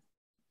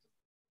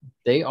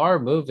 they are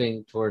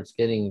moving towards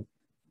getting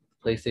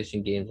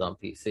PlayStation games on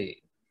PC.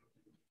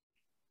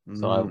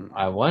 So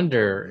I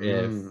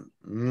wonder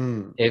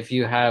if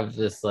you have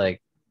this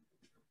like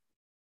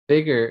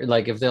bigger,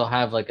 like if they'll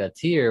have like a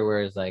tier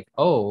where it's like,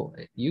 oh,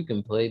 you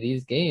can play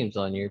these games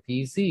on your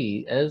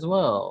PC as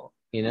well,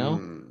 you know?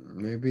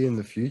 Maybe in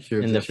the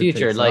future, In the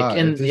future, like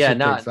if this shit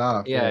not takes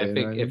off,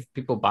 if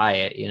people buy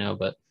it, you know,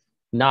 but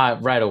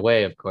not right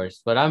away, of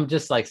course. But I'm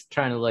just like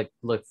trying to like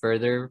look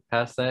further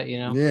past that, you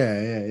know?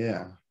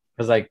 Yeah.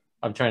 Because like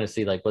I'm trying to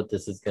see like what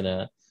this is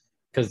gonna,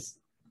 because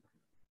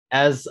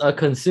as a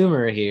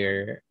consumer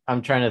here,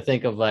 I'm trying to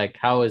think of like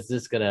how is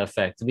this gonna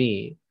affect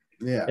me?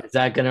 Yeah. Is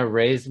that gonna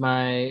raise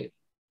my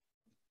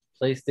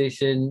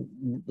PlayStation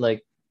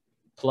like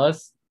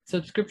Plus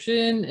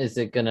subscription? Is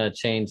it gonna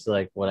change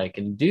like what I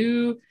can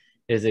do?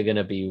 Is it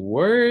gonna be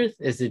worth?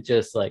 Is it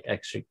just like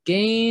extra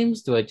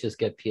games? Do I just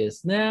get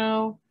PS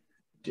Now?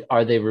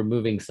 Are they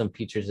removing some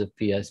features of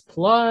PS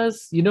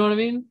Plus? You know what I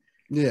mean?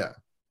 Yeah.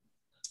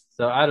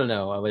 So I don't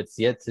know. It's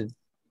yet to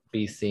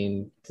be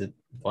seen to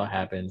what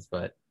happens,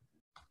 but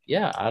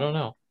yeah, I don't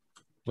know.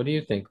 What do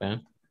you think,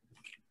 man?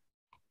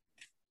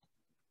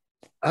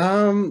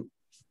 So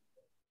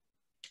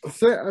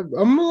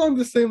I'm along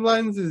the same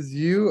lines as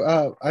you.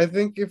 I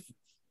think if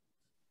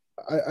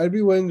I'd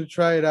be willing to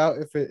try it out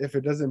if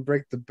it doesn't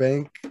break the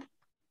bank.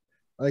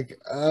 Like,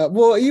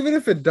 well, even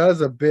if it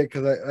does a bit,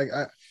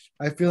 because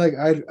I feel like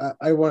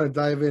I want to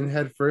dive in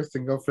head first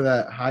and go for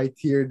that high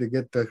tier to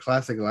get the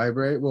classic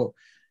library. Well,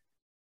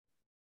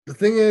 the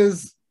thing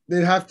is,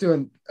 they'd have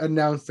to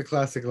announce the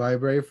classic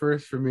library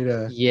first for me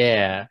to.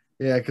 Yeah.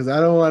 Yeah, because I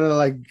don't want to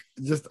like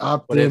just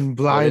opt in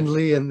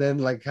blindly and then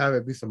like have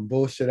it be some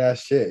bullshit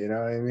ass shit. You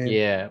know what I mean?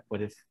 Yeah.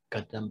 What if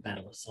Gundam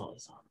Battle Assault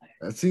is on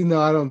there? See, no,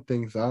 I don't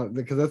think so.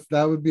 Because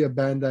that would be a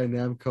Bandai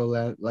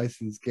Namco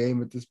licensed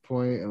game at this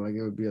point, and like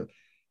it would be like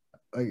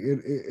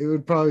it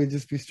would probably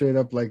just be straight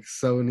up like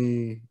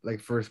Sony like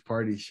first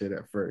party shit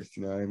at first.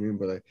 You know what I mean?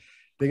 But like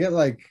they get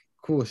like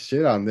cool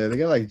shit on there. They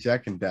get like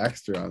Jack and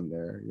Daxter on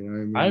there. You know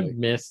what I mean? I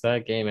missed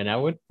that game, and I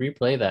would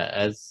replay that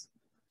as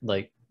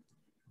like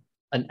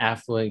an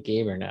affluent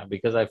gamer now,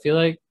 because I feel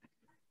like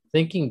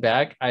thinking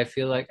back, I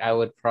feel like I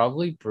would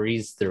probably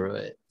breeze through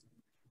it.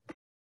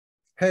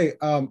 Hey,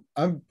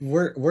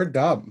 we're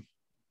dumb.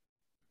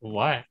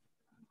 Why?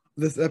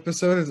 This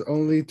episode is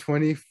only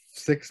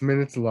 26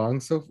 minutes long,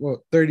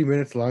 30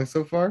 minutes long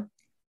so far.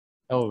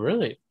 Oh,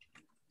 really?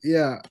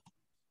 Yeah,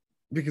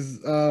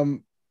 because I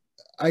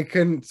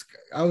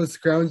was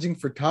scrounging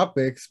for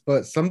topics,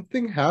 but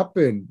something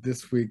happened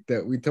this week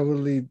that we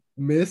totally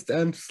missed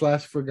and /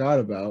 forgot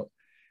about,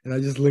 and I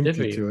just linked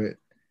it to it.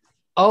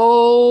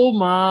 Oh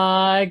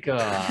my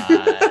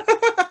god.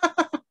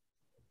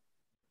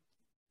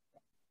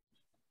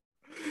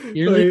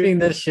 You're leaving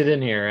this shit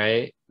in here,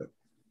 right?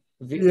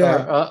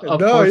 Yeah.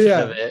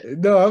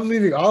 No, I'm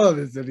leaving all of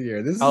this in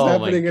here. This is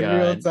happening in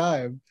real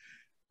time.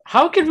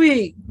 How could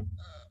we?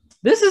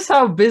 This is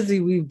how busy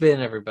we've been,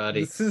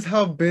 everybody. This is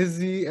how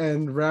busy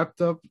and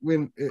wrapped up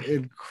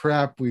in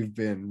crap we've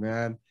been,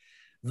 man.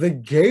 The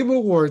Game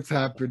Awards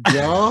happened,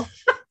 y'all.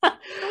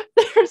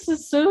 There's a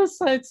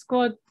Suicide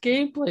Squad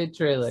gameplay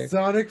trailer.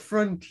 Sonic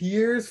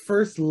Frontiers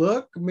first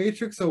look,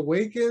 Matrix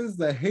Awakens,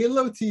 the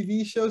Halo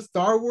TV show,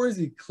 Star Wars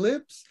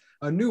Eclipse,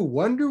 a new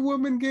Wonder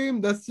Woman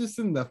game. That's just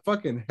in the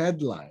fucking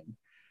headline.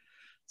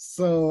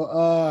 So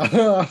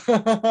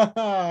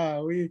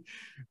we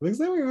looks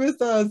like we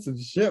missed out on some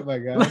shit, my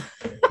guy.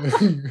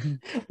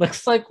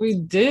 Looks like we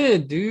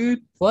did,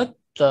 dude. What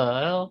the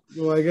hell?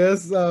 Well, I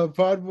guess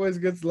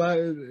PodBoyz gets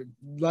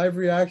live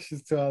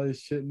reactions to all this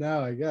shit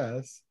now, I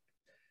guess.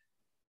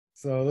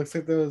 So it looks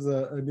like there was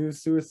a new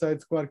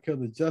Suicide Squad Kill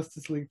the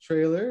Justice League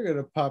trailer.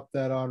 Gonna pop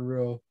that on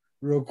real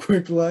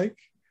quick, like.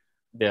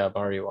 Yeah, I'm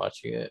already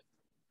watching it.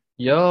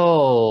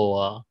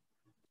 Yo.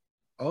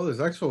 Oh,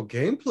 there's actual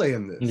gameplay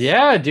in this.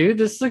 Yeah, dude,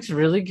 this looks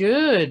really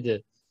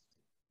good.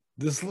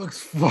 This looks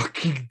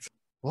fucking.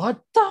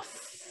 What the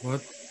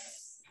what?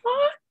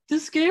 Fuck?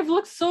 This game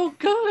looks so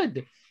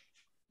good.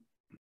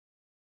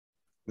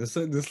 This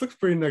looks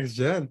pretty next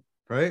gen,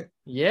 right?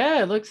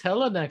 Yeah, it looks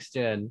hella next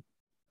gen.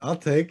 I'll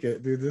take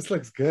it, dude. This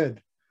looks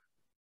good.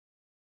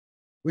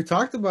 We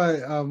talked about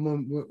it,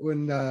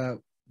 when the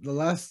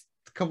last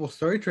couple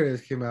story trailers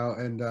came out,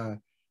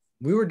 and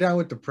we were down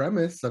with the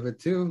premise of it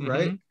too,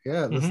 right?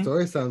 Yeah, the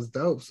story sounds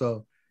dope.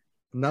 So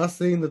now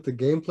seeing that the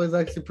gameplay is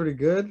actually pretty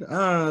good.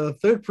 The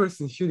third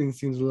person shooting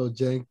seems a little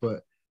jank,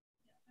 but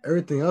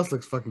everything else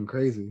looks fucking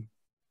crazy.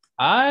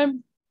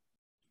 I'm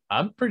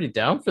I'm pretty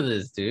down for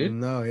this, dude.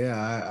 No,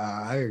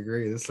 yeah, I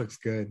agree. This looks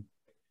good.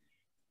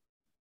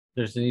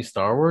 There's a new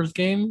Star Wars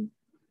game.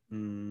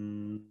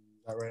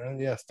 Not right now.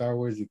 Yeah, Star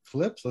Wars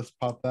Eclipse. Let's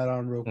pop that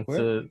on real It's quick.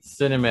 a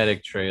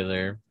cinematic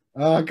trailer.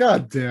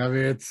 God damn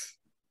it.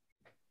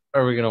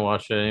 Are we gonna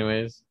watch it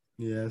anyways?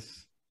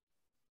 Yes.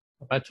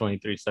 About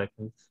 23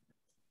 seconds.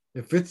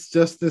 If it's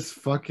just this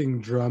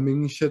fucking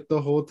drumming shit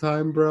the whole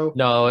time, bro.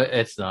 No,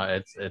 it's not.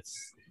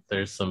 It's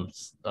there's some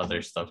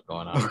other stuff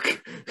going on. Okay.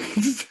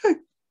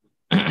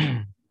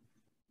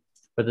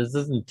 But this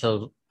doesn't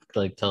tell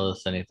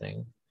us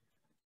anything.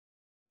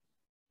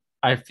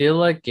 I feel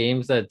like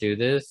games that do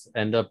this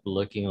end up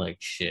looking like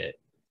shit.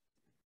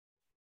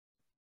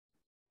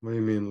 What do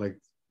you mean? Like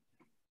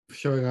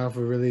showing off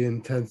a really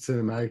intense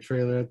cinematic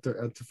trailer at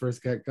the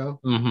first get-go?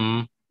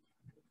 Mm-hmm.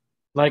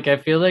 Like I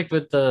feel like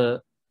with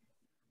the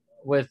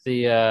what's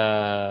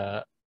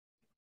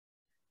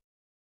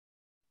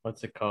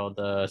it called?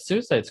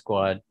 Suicide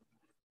Squad.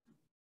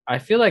 I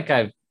feel like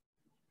I've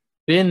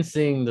been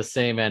seeing the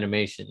same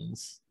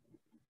animations.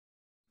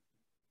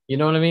 You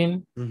know what I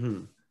mean?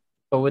 Mm-hmm.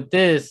 But with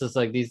this, it's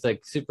like these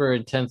like super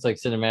intense like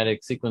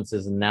cinematic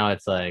sequences, and now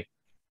it's like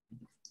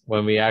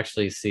when we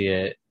actually see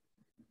it,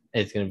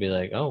 it's gonna be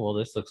like, oh well,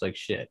 this looks like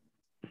shit.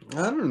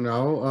 I don't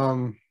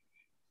know.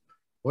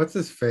 What's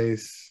his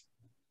face?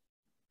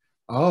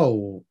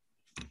 Oh,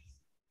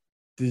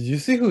 did you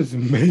see who's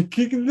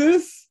making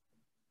this?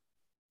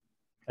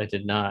 I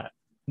did not.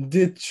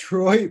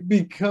 Detroit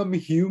Become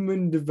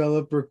Human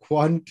developer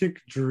Quantic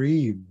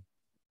Dream.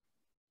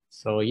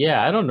 So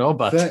yeah, I don't know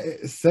about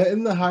that. Set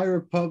in the High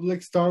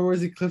Republic, Star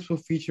Wars Eclipse will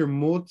feature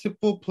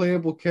multiple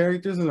playable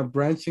characters and a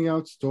branching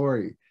out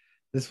story.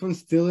 This one's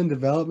still in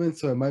development,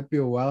 so it might be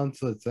a while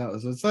until it's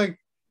out. So it's like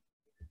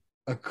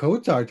a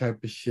KOTOR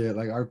type of shit,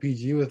 like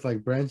RPG with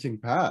like branching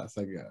paths,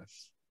 I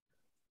guess.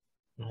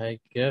 I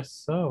guess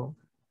so.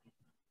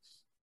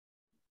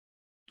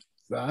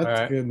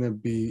 That's gonna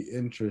be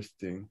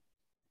interesting.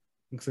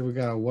 Looks like we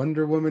got a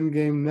Wonder Woman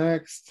game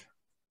next.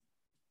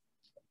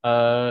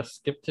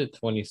 Skip to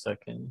 20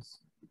 seconds.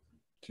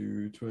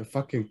 To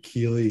fucking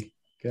Keely.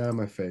 Get out of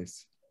my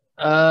face.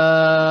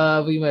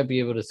 We might be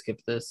able to skip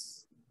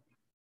this.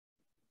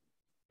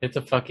 It's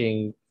a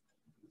fucking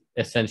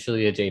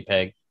essentially a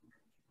JPEG.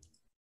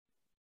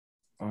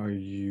 Are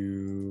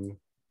you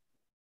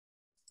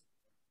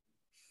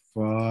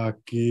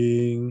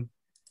fucking...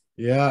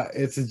 Yeah,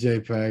 it's a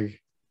JPEG.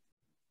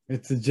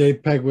 It's a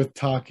JPEG with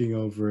talking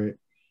over it.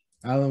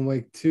 Alan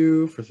Wake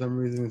 2, for some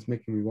reason, it's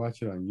making me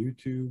watch it on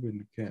YouTube,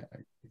 and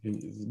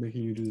is it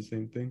making you do the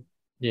same thing?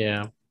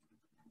 Yeah.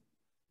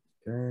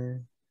 Okay.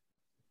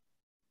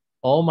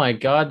 Oh my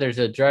god, there's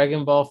a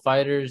Dragon Ball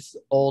Fighters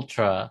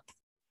Ultra.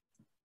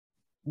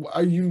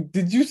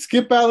 Did you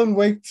skip Alan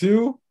Wake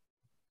 2?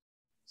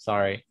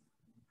 Sorry.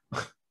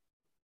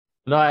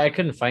 No, I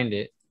couldn't find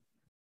it.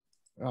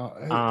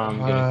 I'm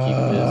gonna keep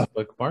this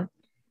bookmark.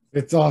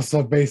 It's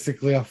also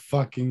basically a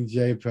fucking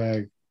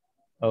JPEG.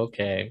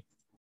 Okay.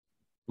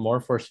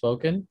 More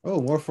Forspoken?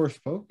 Oh, more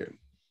Forspoken.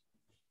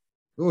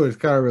 Oh, it's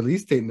got a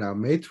release date now,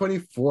 May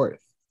 24th.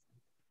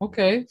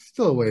 Okay.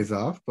 Still a ways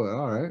off, but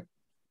all right.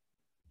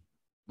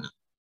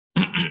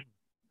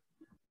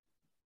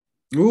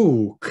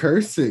 Ooh,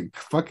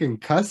 fucking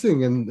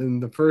cussing in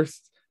the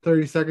first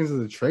 30 seconds of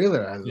the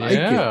trailer. I like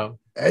it.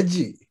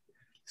 Edgy.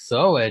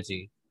 So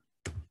edgy.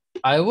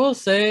 I will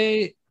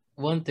say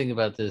one thing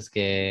about this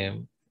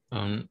game.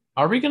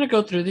 Are we going to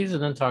go through these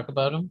and then talk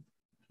about them?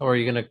 Or are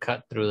you going to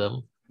cut through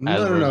them?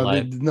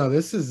 No.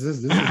 This is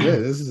it.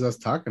 This is us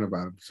talking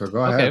about them. So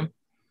go ahead.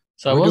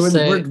 So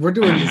we're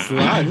doing this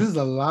live. This is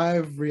a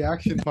live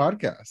reaction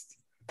podcast.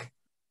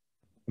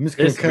 I'm just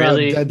gonna cut out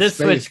dead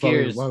space switch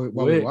gears while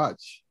we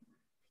watch.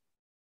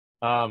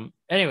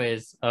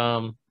 Anyways,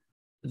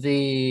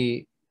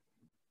 the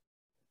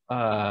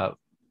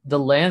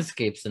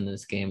landscapes in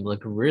this game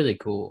look really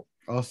cool.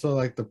 Also,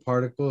 like the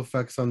particle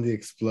effects on the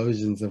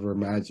explosions of her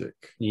magic.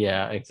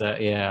 Yeah,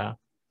 exactly. Yeah.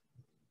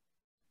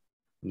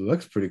 It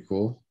looks pretty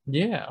cool.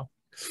 Yeah.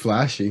 It's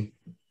flashy.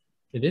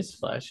 It is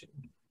flashy.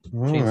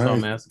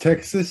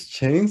 Texas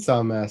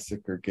Chainsaw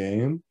Massacre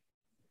game.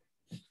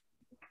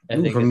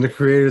 From the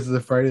creators of the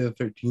Friday the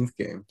 13th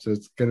game. So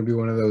it's going to be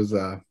one of those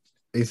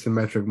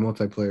asymmetric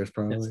multiplayers,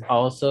 probably. It's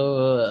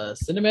also a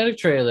cinematic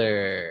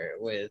trailer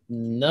with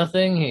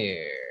nothing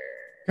here.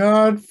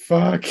 God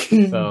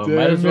fucking so damn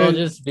might as well it.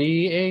 just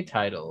be a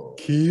title.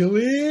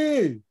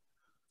 Keely.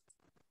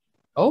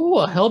 Oh,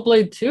 a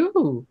Hellblade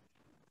 2.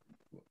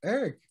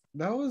 Eric,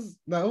 that was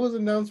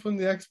announced when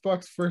the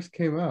Xbox first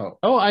came out.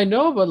 Oh, I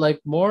know, but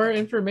like more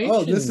information.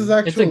 Oh, this is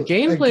actually it's a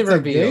gameplay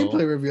reveal. It's a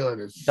gameplay reveal, and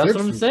that's what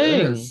I'm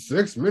saying. It's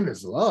 6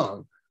 minutes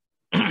long.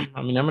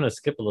 I mean, I'm gonna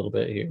skip a little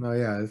bit here. Oh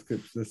yeah,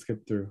 let's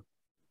skip through.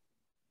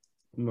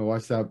 I'm gonna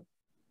watch that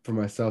for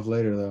myself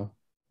later, though.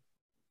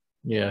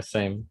 Yeah,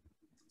 same.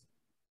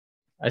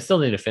 I still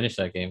need to finish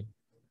that game.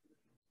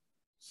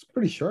 It's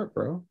pretty short,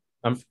 bro.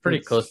 I'm pretty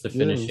close to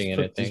finishing it.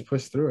 I think. Just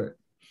push through it.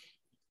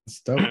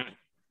 It's dope.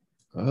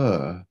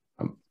 I'm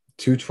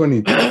 220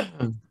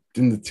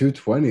 in the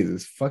 220s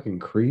is fucking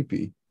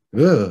creepy.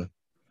 Ugh.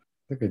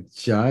 Like a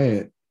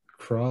giant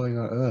crawling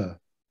on.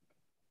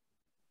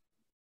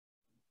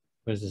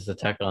 What is this,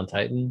 Attack on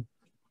Titan?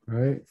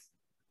 Right?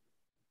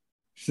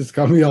 It's just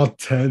got me all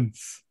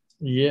tense.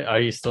 Yeah, are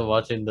you still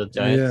watching the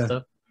giant Yeah.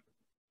 stuff?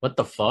 What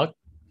the fuck?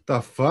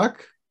 The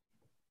fuck?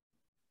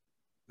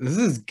 This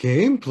is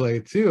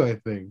gameplay too, I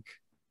think.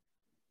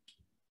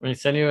 I mean,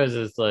 Senua's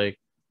is like,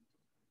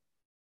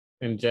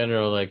 in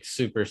general, like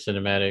super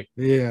cinematic.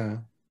 Yeah.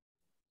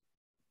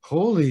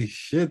 Holy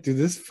shit, dude.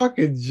 This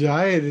fucking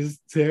giant is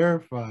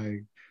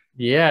terrifying.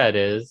 Yeah, it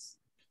is.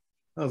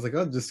 I was like,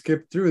 I'll just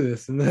skip through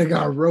this. And then I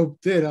got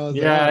roped in. I was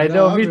like, Yeah, oh I no,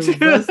 know, I'm me too.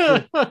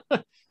 invested.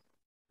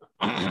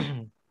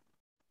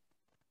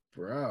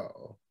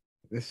 Bro,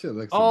 this shit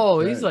looks Oh,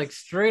 he's like intense.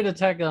 straight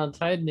Attack on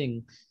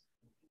Titaning.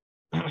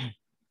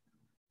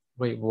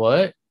 Wait,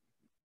 what?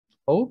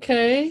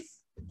 Okay.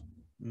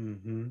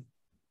 Mm-hmm.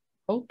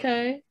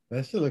 Okay.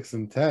 That shit looks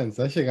intense.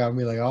 That shit got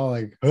me like all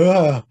like,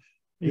 ugh.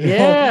 You know?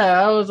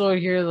 Yeah, I was over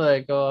here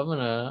like, oh,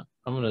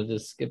 I'm gonna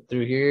just skip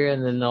through here,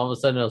 and then all of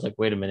a sudden I was like,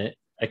 wait a minute,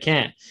 I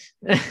can't.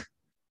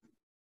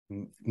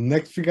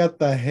 Next, we got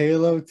the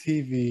Halo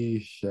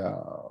TV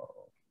show.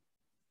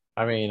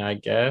 I mean, I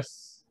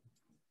guess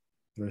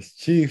There's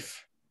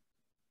Chief.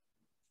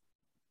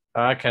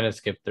 I kind of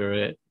skipped through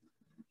it.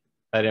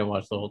 I didn't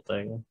watch the whole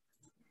thing.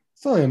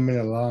 It's only a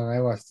minute long.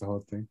 I watched the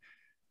whole thing.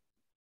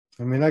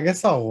 I mean, I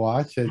guess I'll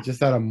watch it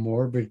just out of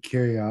morbid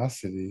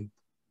curiosity.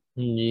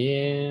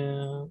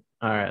 Yeah.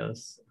 All right,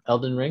 let's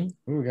Elden Ring.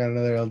 Ooh, we got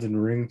another Elden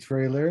Ring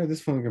trailer.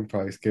 This one we can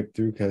probably skip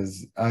through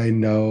because I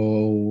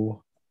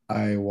know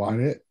I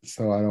want it,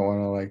 so I don't want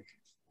to like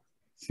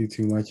see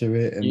too much of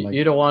it, and You, like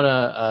you don't want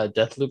to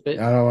death loop it?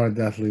 I don't want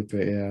to death loop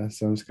it. Yeah,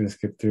 so I'm just gonna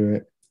skip through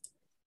it.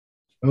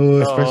 Oh,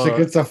 especially if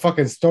Oh, it's a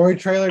fucking story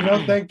trailer.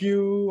 No, thank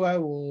you. I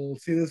will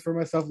see this for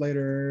myself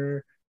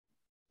later.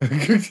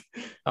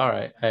 all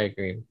right, I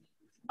agree.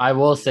 I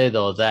will say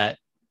though that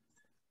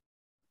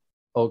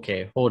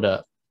okay, hold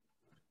up.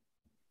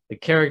 The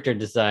character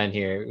design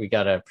here we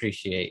gotta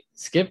appreciate.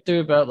 Skip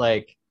through about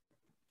like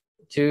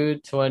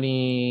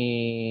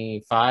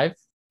 225.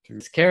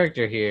 This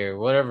character here,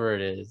 whatever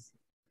it is,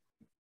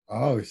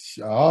 Oh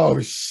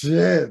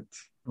shit!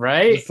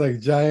 right? It's like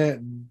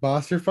giant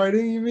boss you're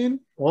fighting. You mean?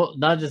 Well,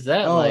 not just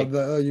that, Oh, like,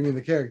 the you mean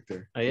the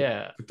character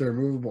yeah, with the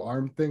removable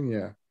arm thing?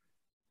 Yeah.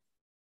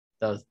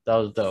 that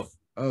was dope.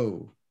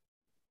 Oh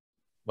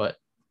But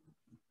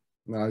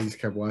no, I just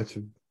kept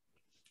watching.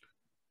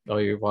 oh,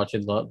 you're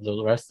watching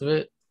the rest of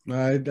it? No,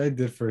 I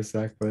did for a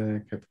sec, but I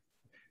kept.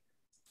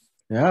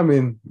 Yeah, I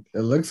mean,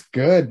 it looks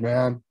good,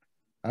 man.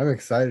 I'm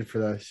excited for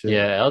that shit.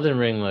 Yeah, Elden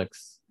Ring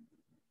looks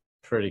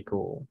pretty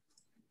cool.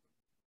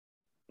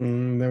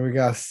 Then we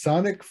got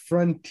Sonic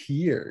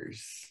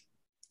Frontiers.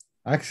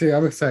 Actually,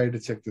 I'm excited to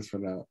check this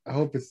one out. I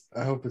hope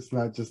it's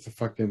not just a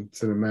fucking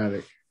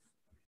cinematic.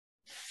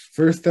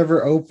 First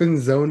ever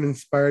open zone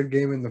inspired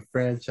game in the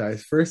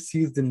franchise. First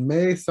teased in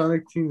May,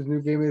 Sonic Team's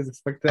new game is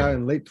expected out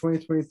in late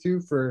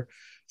 2022 for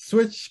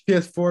Switch,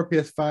 PS4,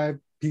 PS5,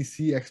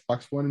 PC,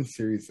 Xbox One, and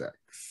Series X.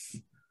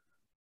 It's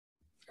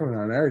coming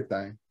on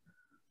everything.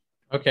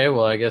 Okay,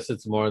 well, I guess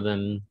it's a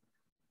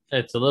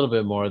little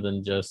bit more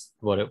than just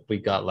what we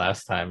got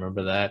last time.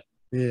 Remember that?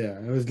 Yeah,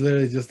 it was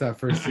literally just that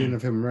first scene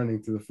of him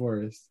running through the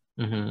forest.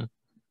 Mm-hmm.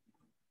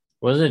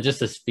 Wasn't it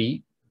just his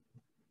feet?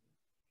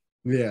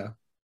 Yeah.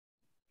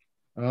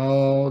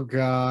 Oh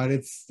God,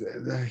 it's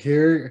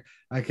here.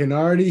 I can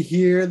already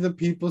hear the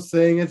people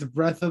saying it's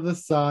Breath of the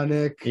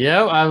Sonic.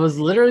 Yeah, I was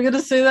literally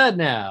gonna say that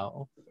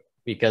now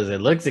because it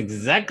looks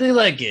exactly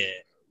like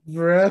it.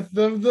 Breath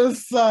of the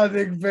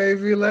Sonic,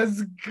 baby.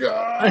 Let's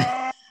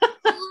go.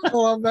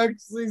 Oh, I'm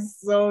actually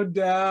so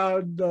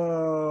down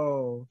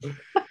though.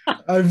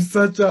 I'm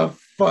such a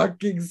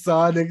fucking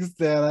Sonic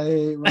stan. I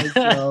hate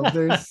myself.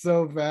 They're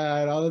so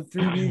bad. All the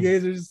 3D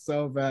games are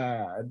so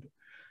bad.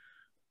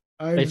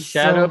 I'm It's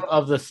Shadow so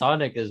of the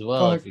Sonic as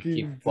well, if you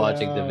keep fucking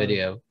watching the down.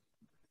 video.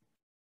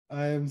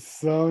 I am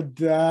so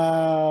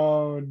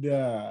down.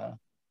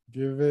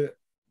 Give it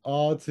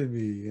all to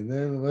me. And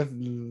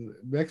then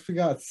next we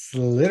got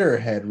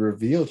Slitterhead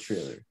reveal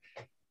trailer.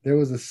 There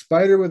was a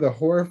spider with a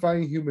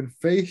horrifying human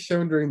face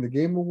shown during the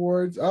Game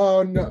Awards.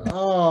 Oh no.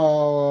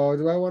 Oh,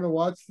 do I want to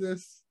watch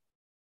this?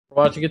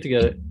 We're watching it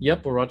together.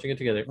 Yep, we're watching it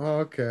together.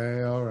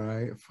 Okay, all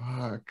right.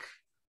 Fuck.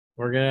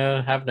 We're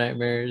gonna have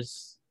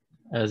nightmares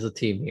as a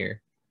team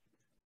here.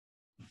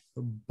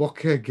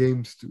 Bokeh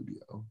Game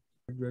Studio.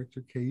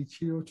 Director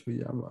Keiichiro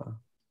Toyama.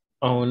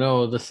 Oh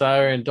no, the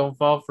siren! Don't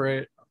fall for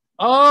it.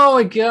 Oh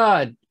my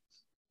god!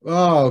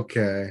 Oh,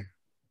 okay.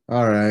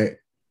 All right.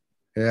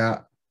 Yeah.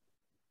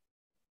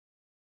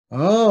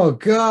 Oh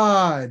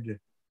God.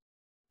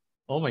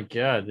 Oh my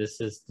god!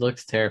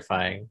 Looks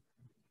terrifying,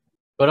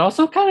 but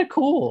also kind of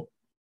cool.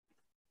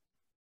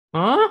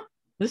 Huh?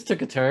 This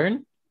took a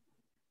turn.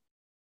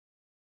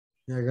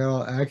 Yeah, I got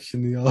all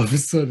actiony all of a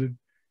sudden.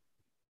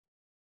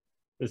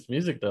 This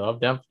music though, I'm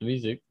down for the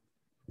music.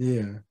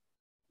 Yeah.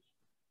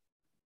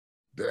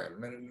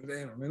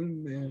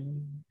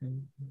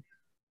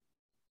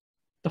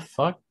 The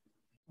fuck?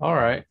 All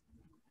right.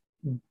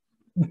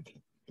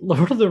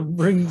 Lord of the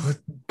Rings What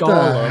the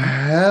Gollum.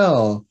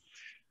 hell?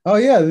 Oh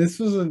yeah, this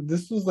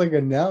was like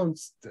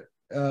announced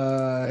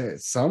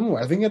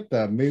somewhere. I think at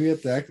the maybe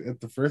at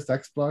the first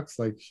Xbox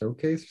like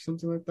showcase or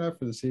something like that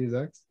for the Series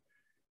X.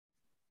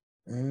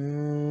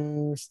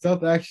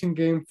 Stealth action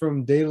game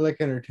from Daedalic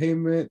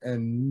Entertainment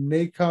and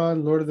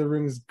Nacon. Lord of the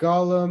Rings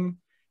Gollum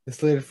is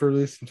slated for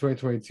release in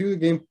 2022. The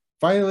game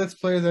finally lets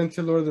players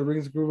enter Lord of the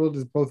Rings world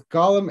as both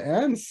Gollum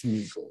and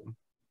Smeagol.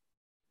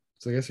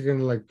 So I guess you're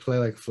gonna like play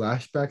like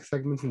flashback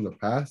segments in the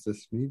past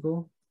as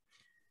Smeagol.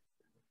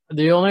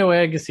 The only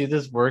way I can see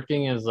this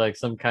working is like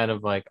some kind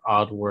of like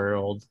odd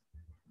world.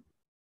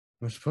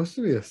 It's supposed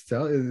to be a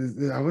stealth.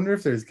 I wonder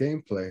if there's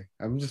gameplay.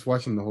 I'm just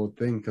watching the whole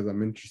thing because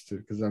I'm interested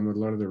because I'm a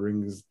Lord of the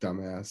Rings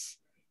dumbass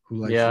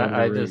who likes Yeah, Lord of the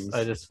I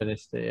Rings. just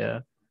finished it, yeah.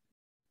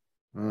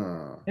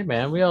 Ah, Hey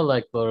man, we all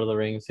like Lord of the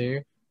Rings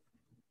here.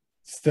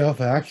 stealth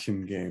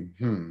action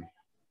game.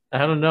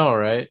 I don't know,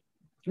 right?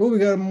 Well, we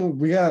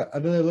got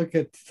another look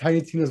at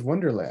Tiny Tina's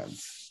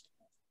Wonderlands.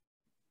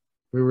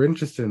 We were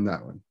interested in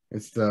that one.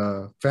 It's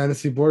the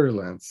fantasy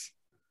Borderlands.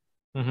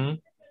 Mm-hmm.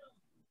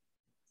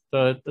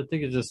 So I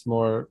think it's just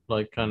more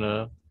like kind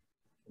of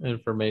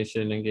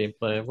information and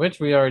gameplay, which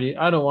we already.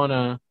 I don't want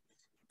to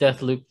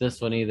death loop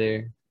this one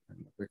either.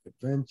 Quick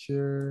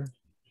adventure.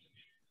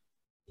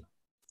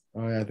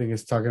 Oh yeah, I think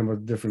it's talking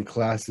about different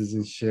classes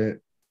and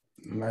shit.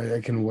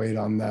 I can wait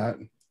on that.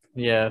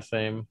 Yeah,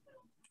 same.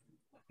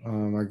 Oh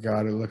my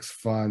god, it looks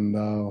fun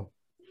though.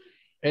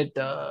 It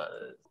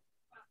does.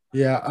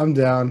 Yeah, I'm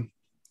down.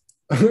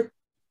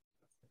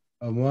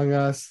 Among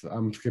Us,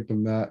 I'm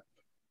skipping that.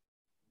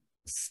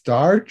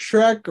 Star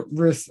Trek,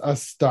 a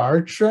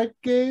Star Trek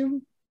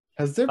game?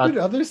 Has there A been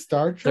other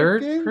Star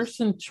Trek games?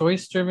 third-person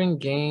choice-driven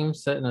game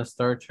set in a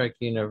Star Trek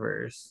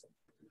universe.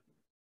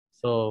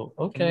 So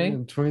Coming okay,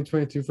 in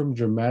 2022 from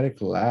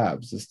Dramatic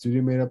Labs, the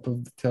studio made up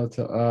of the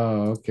Telltale.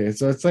 Oh, okay.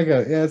 So it's like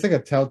it's like a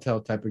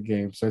Telltale type of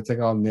game. So it's like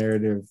all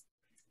narrative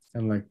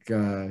and like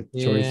choice based.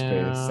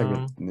 It's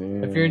like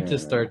yeah. If you're into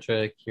Star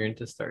Trek, you're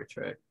into Star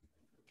Trek.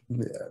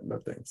 yeah, no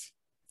thanks.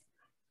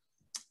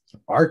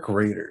 Arc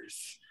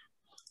Raiders.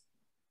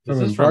 This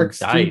From is from Embark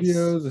Dice,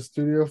 Studios, a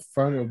studio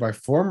funded by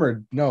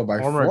former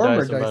former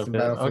former Dice and Dice and Battlefield.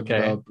 Battlefield Okay,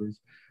 developers.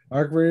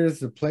 Arc Raiders,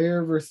 the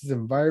player versus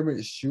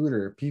environment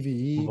shooter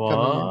PvE coming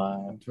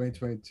what? in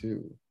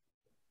 2022.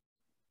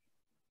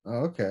 Oh,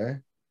 okay,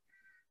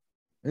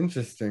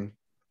 interesting.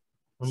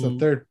 It's a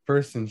third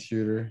person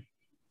shooter.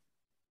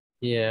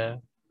 Yeah.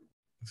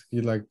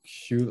 You like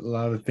shoot a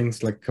lot of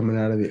things like coming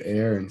out of the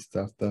air and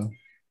stuff though.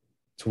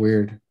 It's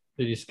weird.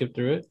 Did you skip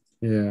through it?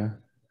 Yeah.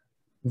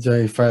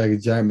 Giant fight like a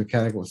giant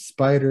mechanical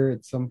spider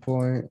at some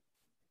point.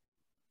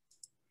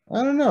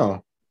 I don't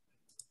know.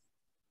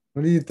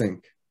 What do you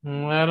think?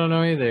 I don't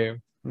know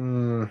either.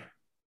 Hmm,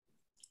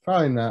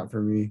 probably not for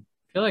me.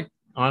 I feel like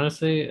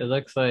honestly, it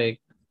looks like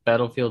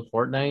Battlefield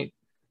Fortnite.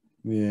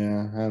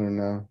 Yeah, I don't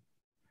know.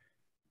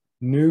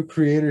 New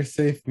creator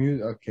safe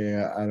music. Okay,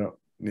 I don't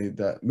need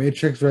that.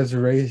 Matrix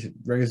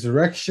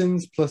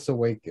Resurrections plus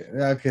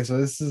Awaken. Okay, so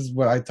this is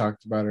what I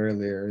talked about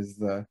earlier. Is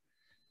the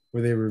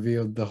where they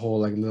revealed the whole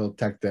like little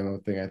tech demo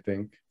thing. I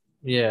think.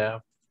 Yeah.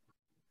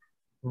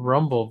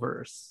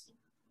 Rumbleverse.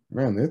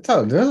 Man,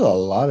 there's a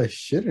lot of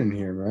shit in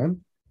here,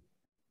 man.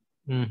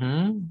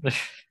 Mm-hmm.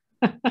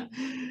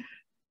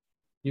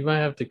 You might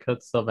have to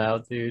cut some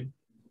out, dude.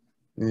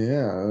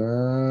 Yeah,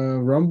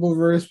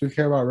 Rumbleverse. We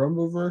care about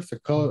Rumbleverse.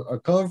 A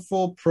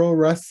colorful pro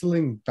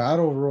wrestling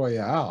battle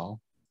royale.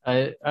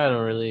 I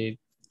don't really.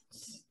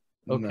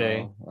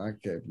 Okay. No,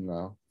 okay,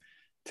 no.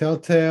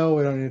 Telltale.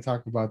 We don't need to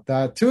talk about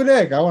that.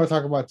 Tunic. I want to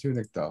talk about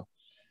Tunic though.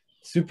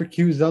 Super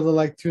cute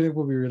Zelda-like Tunic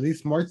will be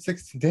released March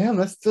 16th. Damn,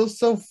 that's still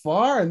so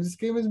far. And this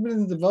game has been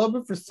in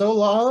development for so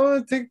long. How long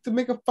does it take to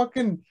make a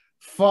fucking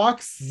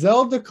Fox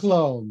Zelda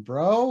clone,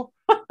 bro?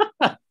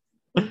 A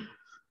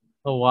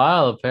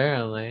while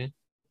apparently.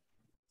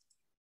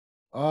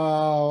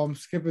 Oh, I'm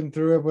skipping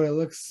through it, but it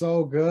looks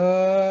so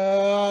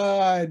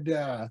good.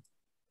 I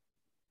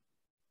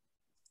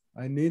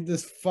need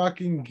this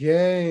fucking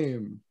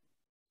game,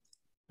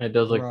 It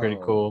does look pretty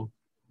bro. cool.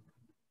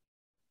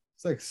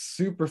 It's like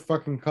super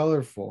fucking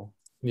colorful.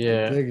 I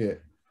Yeah. dig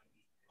it.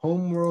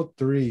 Homeworld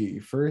 3,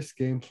 first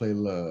gameplay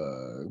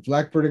look.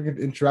 Blackbird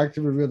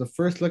Interactive revealed the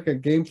first look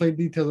at gameplay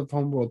details of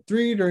Homeworld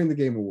 3 during the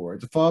Game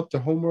Awards. A follow-up to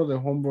Homeworld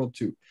and Homeworld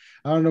 2.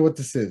 I don't know what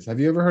this is. Have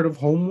you ever heard of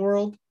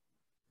Homeworld?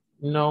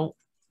 No.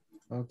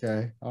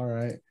 Okay, all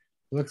right.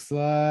 Looks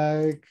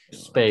like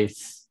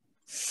Space.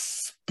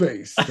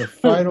 space, the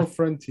final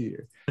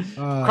frontier.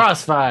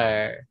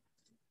 Crossfire.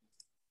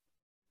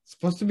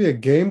 Supposed to be a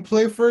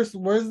gameplay first.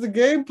 Where's the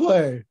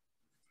gameplay?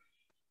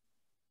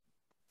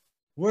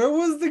 Where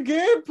was the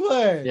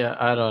gameplay? Yeah,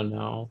 I don't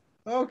know.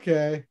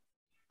 Okay.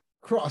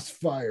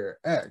 Crossfire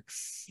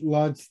X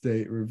launch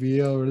date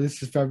reveal.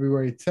 Release is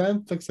February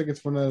 10th. Looks like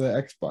it's one of the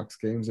Xbox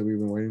games that we've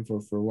been waiting for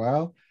a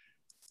while.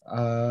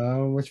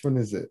 Which one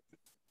is it?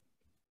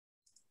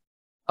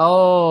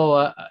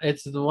 Oh,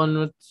 it's the one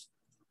with.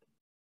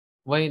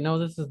 Wait, no,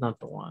 this is not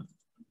the one.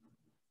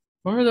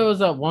 Remember there was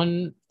that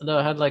one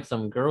that had like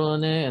some girl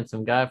in it and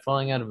some guy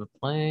falling out of a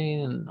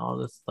plane and all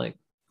this like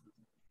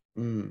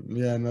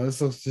Yeah, no,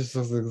 this looks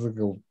like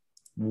a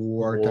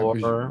war type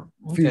of war.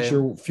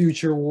 Okay.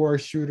 future war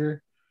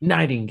shooter.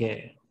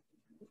 Nightingale.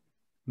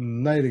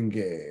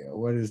 Nightingale.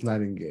 What is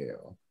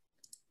Nightingale?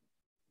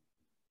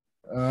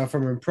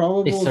 From A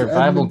Improbable's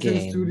survival Edmonton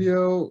game.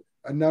 studio,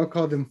 now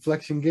called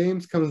Inflection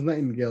Games, comes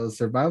Nightingale, a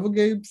survival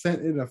game set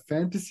in a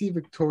fantasy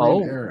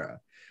Victorian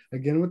era.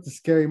 Again, with the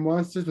scary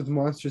monsters with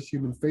monstrous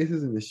human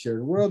faces in the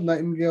shared world,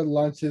 Nightingale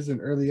launches in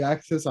early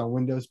access on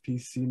Windows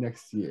PC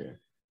next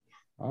year.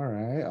 All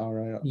right, all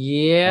right.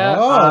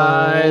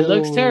 Yeah, it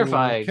looks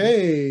terrifying.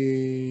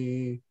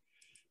 Okay.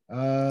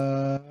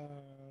 Uh,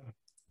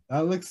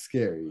 that looks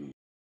scary.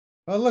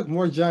 Oh, look,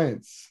 more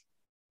giants.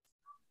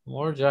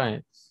 More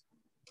giants.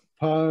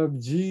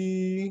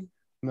 PUBG.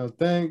 No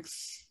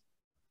thanks.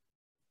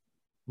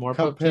 More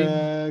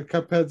PUBG.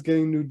 Cuphead's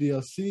getting new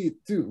DLC.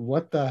 Dude,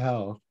 what the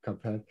hell,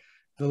 Cuphead?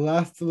 The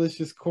last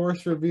delicious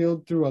course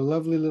revealed through a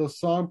lovely little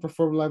song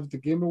performed live at the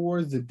Game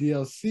Awards. The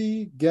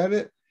DLC, get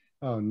it?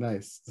 Oh,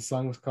 nice. The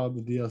song was called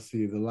the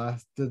DLC,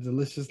 the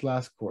delicious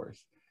last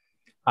course.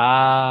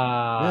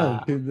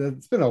 Ah. Yeah,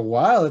 it's been a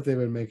while that they've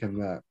been making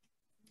that.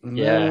 And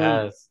Yeah, then it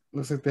has.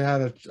 looks like they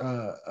had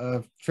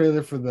a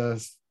trailer for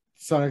the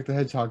Sonic the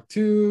Hedgehog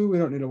 2. We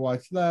don't need to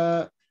watch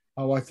that.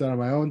 I'll watch that on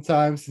my own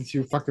time since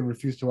you fucking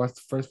refused to watch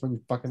the first one,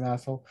 you fucking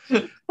asshole.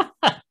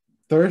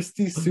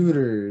 Thirsty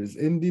Suitors,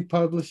 indie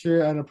publisher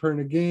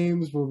Annapurna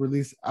Games will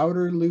release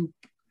Outer Loop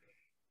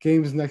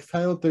Games' next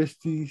title,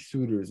 Thirsty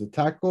Suitors,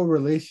 tackle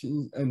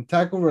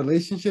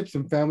relationships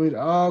and family.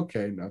 Oh,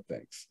 okay, no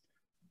thanks.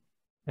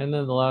 And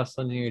then the last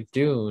one here,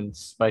 Dune,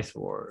 Spice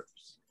Wars.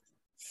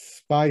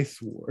 Spice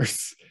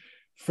Wars.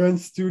 French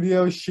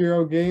studio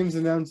Shiro Games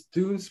announced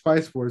Dune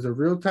Spice Wars, a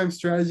real-time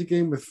strategy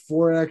game with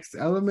 4X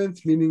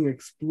elements, meaning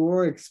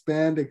explore,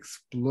 expand,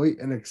 exploit,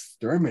 and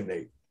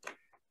exterminate.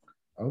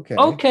 Okay.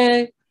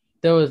 Okay.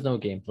 There was no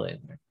gameplay in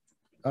there.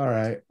 All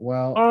right.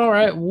 Well. All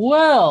right.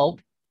 Well,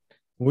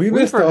 we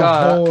missed a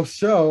whole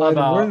show,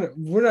 and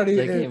we're not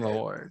even the Game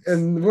Awards,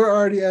 and we're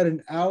already at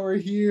an hour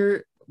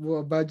here.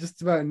 Well, about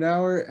just about an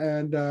hour,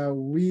 and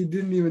we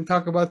didn't even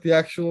talk about the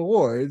actual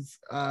awards,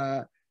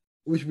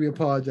 which we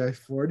apologize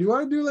for. Do you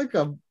want to do like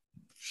a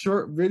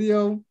short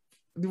video? Do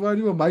you want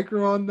to do a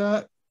micro on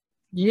that?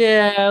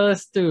 Yeah,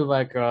 let's do a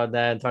micro on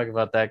that and talk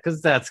about that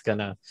because that's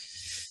gonna,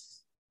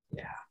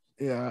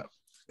 yeah.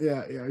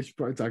 We should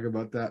probably talk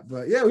about that.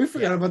 But yeah, we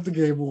forgot about the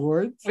Game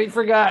Awards. We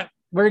forgot.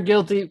 We're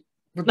guilty.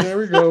 But there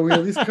we go. We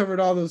at least covered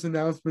all those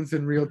announcements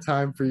in real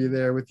time for you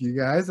there with you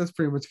guys. That's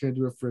pretty much going to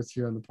do it for us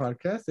here on the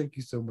podcast. Thank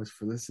you so much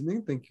for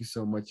listening. Thank you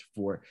so much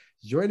for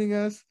joining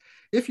us.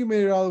 If you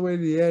made it all the way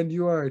to the end,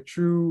 you are a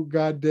true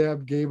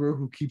goddamn gamer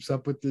who keeps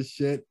up with this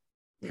shit,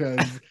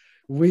 because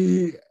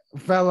we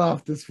fell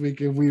off this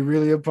week and we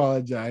really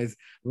apologize.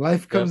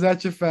 Life comes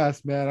at you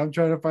fast, man. I'm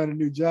trying to find a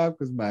new job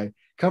because my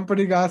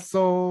company got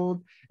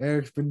sold.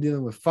 Eric's been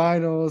dealing with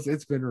finals.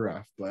 It's been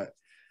rough, but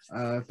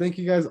thank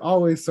you guys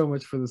always so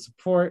much for the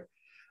support.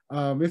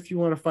 If you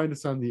want to find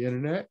us on the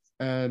internet,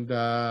 and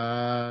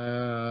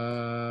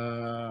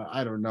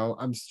I don't know,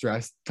 I'm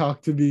stressed.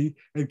 Talk to me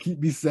and keep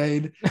me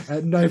sane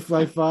at Knife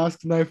Life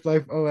Osk, Knife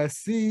Life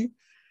OSC.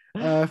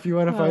 If you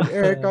want to find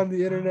Eric on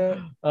the internet,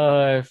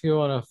 if you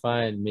want to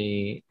find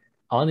me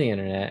on the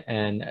internet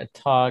and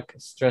talk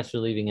stress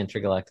relieving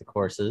intergalactic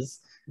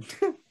courses,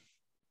 you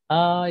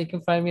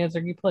can find me at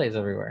Zergy Plays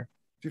everywhere.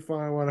 If you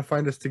want to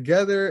find us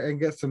together and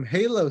get some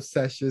Halo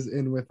sessions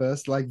in with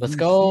us, like Let's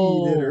did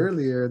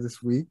earlier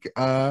this week, you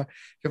can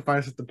find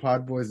us at the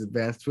PodBoyz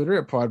Advance Twitter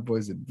at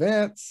PodBoyz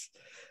Advance.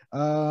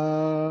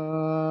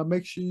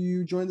 Make sure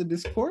you join the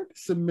Discord,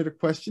 submit a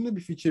question to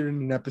be featured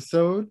in an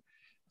episode.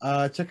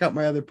 Check out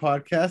my other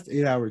podcast,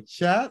 8 Hour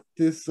Chat.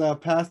 This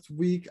past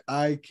week,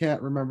 I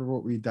can't remember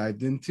what we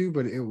dived into,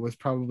 but it was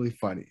probably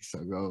funny. So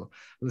go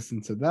listen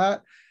to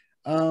that.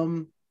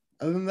 Other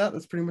than that,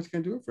 that's pretty much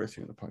going to do it for us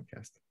here on the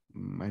podcast.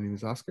 My name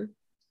is Oscar.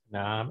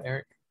 I'm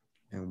Eric.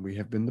 And we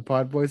have been the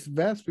PodBoyz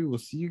Advance. We will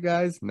see you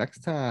guys next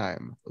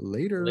time.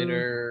 Later.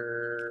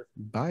 Later.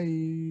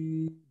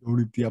 Bye.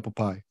 Don't eat the apple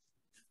pie.